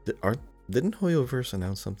didn't Hoyoverse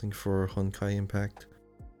announce something for Honkai Impact?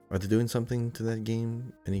 Are they doing something to that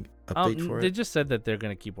game? Any update for it? They just said that they're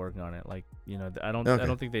gonna keep working on it. Like, I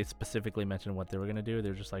don't think they specifically mentioned what they were gonna do.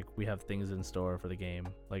 They're just like, we have things in store for the game.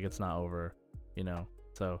 Like, it's not over,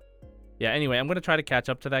 So, yeah. Anyway, I'm gonna try to catch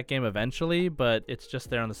up to that game eventually, but it's just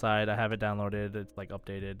there on the side. I have it downloaded. It's like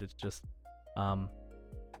updated. It's just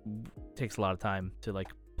takes a lot of time to like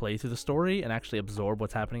play through the story and actually absorb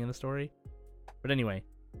what's happening in the story. But anyway.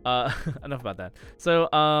 Enough about that. So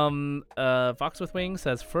Fox with Wings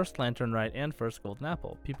says first Lantern Rite and first Golden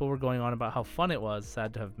Apple. People were going on about how fun it was.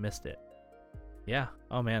 Sad to have missed it. Yeah.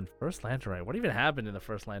 Oh man, first Lantern Rite. What even happened in the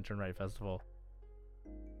first Lantern Rite festival?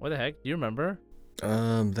 What the heck? Do you remember?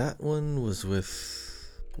 That one was with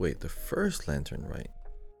the first Lantern Rite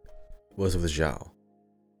was with Zhao,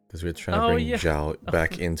 because we were trying to bring Zhao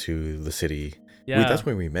back into the city. Yeah. That's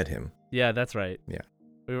when we met him. Yeah, that's right. Yeah.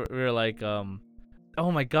 We were like oh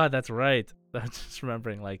my god, that's right. I'm just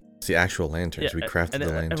remembering, like, it's the actual lanterns. We crafted the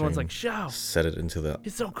lantern. Everyone's like, Zhao, set it into the.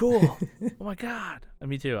 It's so cool. Oh my god. And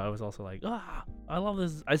me too. I was also like, I love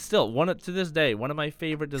this. I still to this day, one of my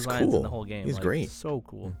favorite designs in the whole game. He's great. So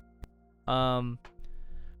cool.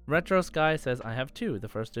 Retro Sky says, I have two. The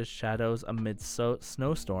first is Shadows Amid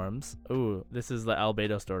Snowstorms. Ooh, this is the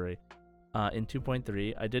Albedo story. In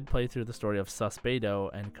 2.3, I did play through the story of Suspedo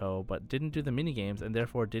and co, but didn't do the minigames and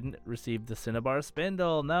therefore didn't receive the Cinnabar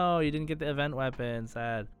Spindle. No, you didn't get the event weapon.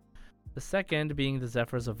 Sad. The second being the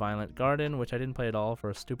Zephyrs of Violent Garden, which I didn't play at all for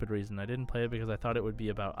a stupid reason. I didn't play it because I thought it would be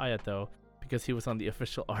about Ayato, because he was on the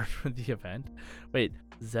official art for the event. Wait,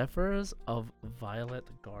 Zephyrs of Violet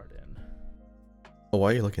Garden. Oh,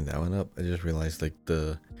 why are you looking that one up? I just realized, like,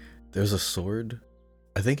 there's a sword.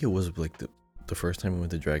 I think it was like the first time we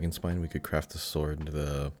went to Dragonspine, we could craft the sword.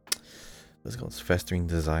 What's it called? Festering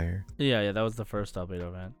Desire. Yeah, that was the first Albedo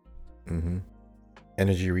event. Mm-hmm.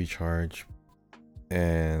 Energy recharge,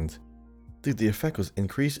 and dude, the effect was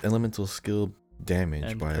increased elemental skill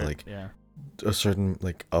damage by a certain,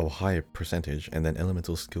 like, a high percentage, and then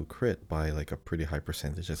elemental skill crit by like a pretty high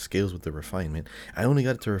percentage. That scales with the refinement. I only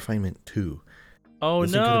got it to refinement 2. Oh,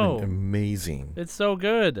 this no! Thing could have been amazing. It's so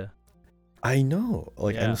good. I know.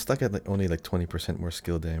 Like, I'm stuck at only 20% more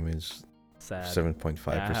skill damage. Sad.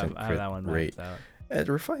 7.5% I have that one rate. Out. At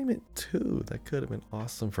refinement 2, that could have been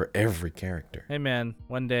awesome for every character. Hey man,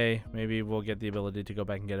 one day maybe we'll get the ability to go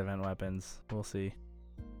back and get event weapons. We'll see.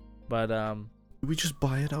 But we just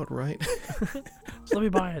buy it outright. Just let me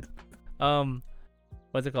buy it.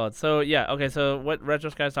 What's it called? So yeah, okay. So what Retro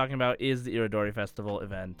Sky is talking about is the Iridori Festival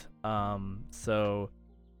event.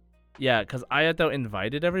 Yeah, because Ayato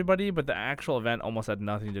invited everybody, but the actual event almost had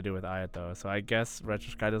nothing to do with Ayato. So I guess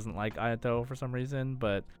Retro Sky doesn't like Ayato for some reason.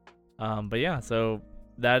 But yeah, so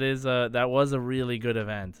that was a really good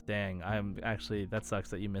event. Dang, that sucks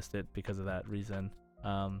that you missed it because of that reason.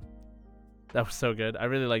 That was so good. I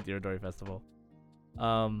really liked the Iridori Festival.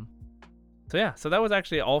 So yeah, so that was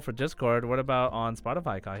actually all for Discord. What about on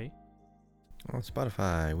Spotify, Kahi? On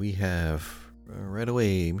Spotify, we have right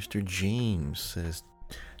away, Mr. James says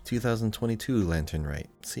 2022 Lantern Rite.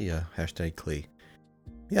 See ya. #Klee.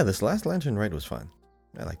 Yeah, this last Lantern Rite was fun.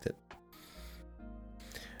 I liked it.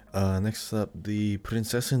 Next up, the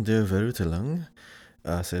Prinzessin der Vertelung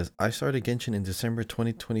says, I started Genshin in December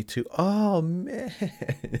 2022. Oh, man.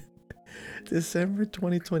 December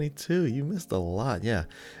 2022. You missed a lot. Yeah.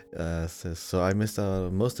 Says, so I missed out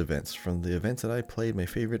on most events. From the events that I played, my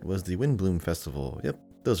favorite was the Windbloom Festival. Yep,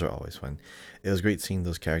 those are always fun. It was great seeing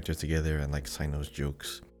those characters together and like Sino's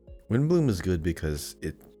jokes. Windbloom is good because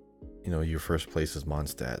it, your first place is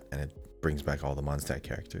Mondstadt, and it brings back all the Mondstadt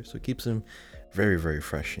characters. So it keeps them very, very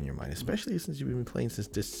fresh in your mind, especially since you've been playing since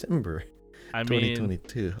December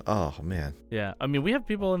 2022. Oh, man. Yeah. I mean, we have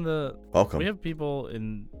people in Welcome. We have people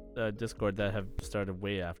in Discord that have started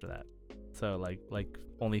way after that. So like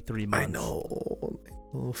only 3 months. I know.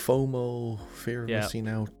 FOMO, fear of missing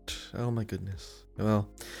out. Oh my goodness. Well,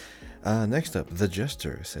 next up, The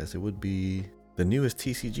Jester says it would be the newest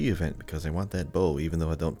TCG event because I want that bow, even though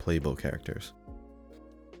I don't play bow characters.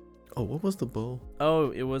 Oh, what was the bow?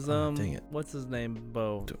 Oh, it was dang it. What's his name?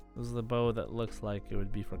 Bow. It was the bow that looks like it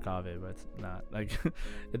would be for Kaveh, but it's not. Like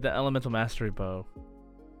the Elemental Mastery bow.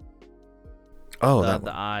 Oh,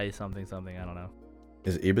 the eye something. I don't know.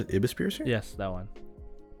 Is it Ibis Piercer? Yes, that one.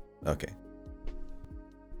 Okay.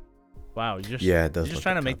 Wow, it does. You're just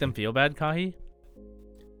trying to make them feel bad, Kahi?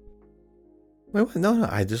 Wait, what? No,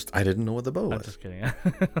 I didn't know what the bow was. I'm just kidding.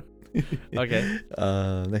 Okay.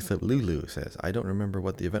 Next up, Lulu says, I don't remember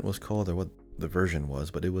what the event was called or what the version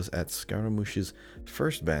was, but it was at Scaramouche's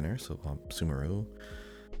first banner, so Sumeru.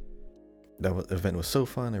 event was so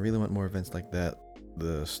fun. I really want more events like that.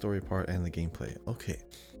 The story part and the gameplay. Okay,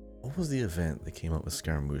 what was the event that came out with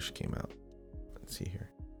Scaramouche came out? Let's see here.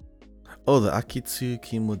 Oh, the Akitsu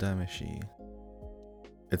Kimodameshi.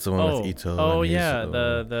 It's the one with Ito. Oh and yeah,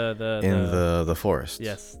 Mizuho in the forest.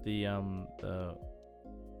 Yes, the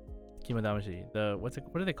Kimodamashi. What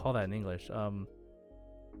do they call that in English?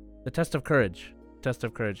 The Test of Courage. Test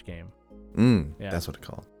of Courage game. Yeah, that's what it's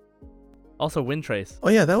called. Also, Wind Trace. Oh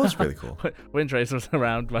yeah, that was really cool. Wind Trace was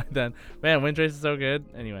around by then. Man, Wind Trace is so good.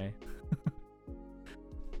 Anyway.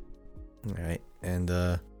 All right, and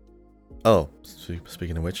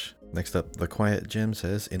speaking of which, next up, the Quiet Gem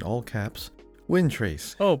says in all caps, Wind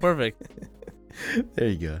Trace. Oh, perfect. There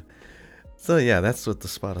you go. So yeah, that's what the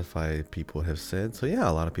Spotify people have said. So yeah,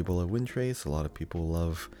 a lot of people love Wind Trace. A lot of people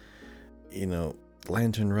love,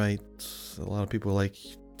 Lantern Rights. A lot of people like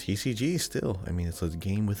TCG still. I mean, it's a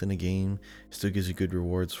game within a game. It still gives you good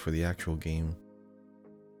rewards for the actual game.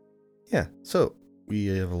 Yeah, so we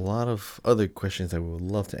have a lot of other questions that we would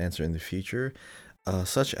love to answer in the future,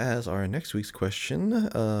 such as our next week's question.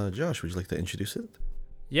 Josh, would you like to introduce it?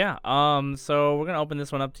 Yeah, so we're going to open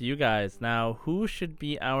this one up to you guys. Now, who should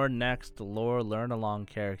be our next lore learn-along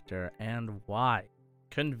character and why?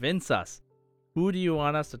 Convince us. Who do you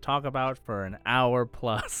want us to talk about for an hour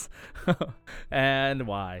plus and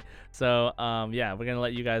why? So, we're going to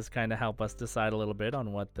let you guys kind of help us decide a little bit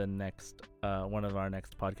on what the next, one of our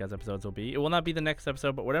next podcast episodes will be. It will not be the next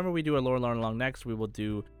episode, but whenever we do a lore learn-along next, we will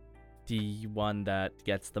do the one that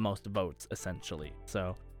gets the most votes, essentially.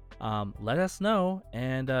 So, let us know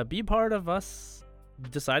and be part of us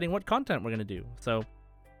deciding what content we're going to do. So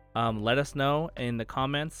let us know in the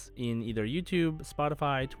comments in either YouTube,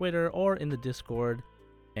 Spotify, Twitter, or in the Discord,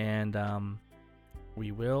 and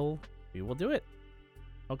we will do it.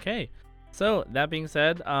 Okay, so that being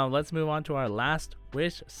said, let's move on to our last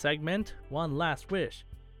wish segment. One last wish.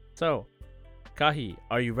 So, Kahi,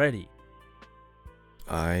 are you ready?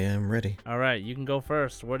 I am ready. All right, you can go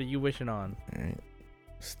first. What are you wishing on? All right.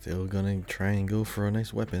 Still gonna try and go for a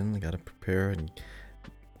nice weapon. I gotta prepare and,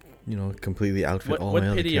 completely outfit all my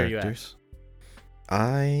other characters.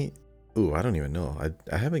 I don't even know.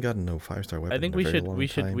 I haven't gotten no 5-star weapon. I think we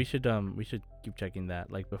should keep checking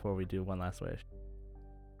that before we do one last wish.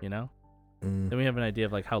 Then we have an idea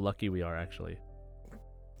of how lucky we are actually.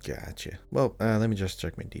 Gotcha. Well, let me just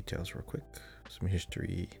check my details real quick. Some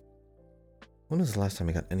history. When was the last time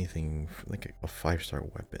I got anything like a 5-star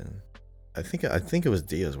weapon? I think it was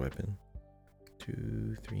Dia's weapon.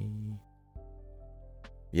 2, 3.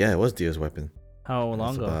 Yeah, it was Dia's weapon. How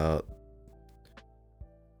long ago?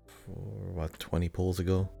 About 20 pulls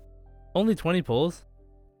ago. Only 20 pulls?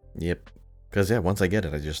 Yep. Because once I get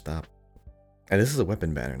it, I just stop. And this is a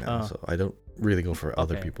weapon banner now, so I don't really go for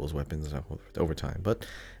other people's weapons over time. But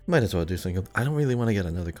might as well do something. I don't really want to get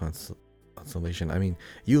another constellation. I mean,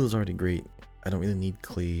 Eula's already great. I don't really need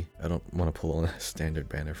Klee. I don't want to pull on a standard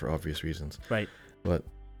banner for obvious reasons. Right. But,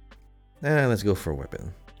 let's go for a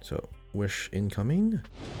weapon. So, wish incoming.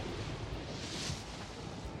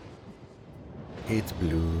 It's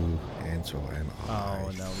blue, and so am I.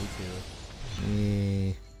 Oh, no,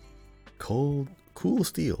 me too. Cool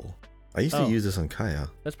steel. I used to use this on Kaya.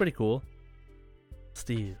 That's pretty cool.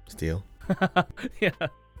 Steel. Yeah.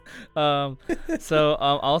 So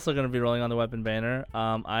I'm also gonna be rolling on the weapon banner.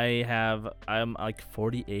 I'm like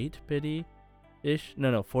 48 biddy ish.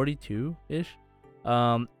 No, 42 ish.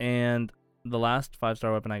 And the last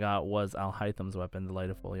 5-star weapon I got was Alhaitham's weapon, the Light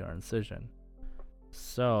of Foliar Incision.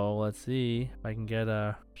 So let's see if I can get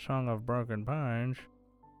a Song of Broken Page.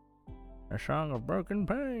 A Song of Broken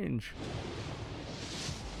Page.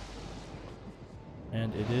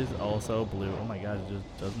 And it is also blue. Oh my god, it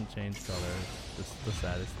just doesn't change colors. This is the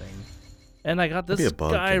saddest thing. And I got this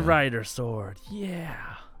Sky Rider sword.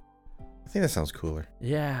 Yeah. I think that sounds cooler.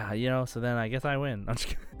 Yeah, so then I guess I win. I'm just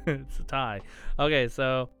kidding. It's a tie. Okay,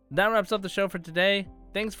 so that wraps up the show for today.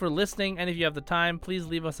 Thanks for listening, and if you have the time, please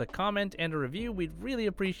leave us a comment and a review. We'd really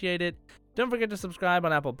appreciate it. Don't forget to subscribe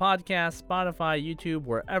on Apple Podcasts, Spotify, YouTube,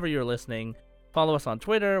 wherever you're listening. Follow us on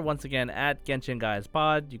Twitter, once again, at Genshin Guys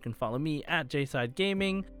Pod. You can follow me at JSide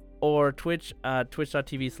Gaming or Twitch,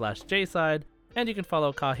 twitch.tv/JSide. And you can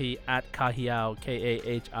follow Kahi at Kahiao,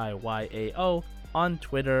 KahiyaO, on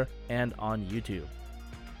Twitter and on YouTube.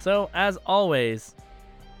 So, as always,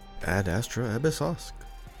 Ad Astra Abyssosque.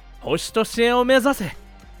 Hoshitoshi o mezase!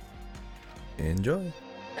 Enjoy.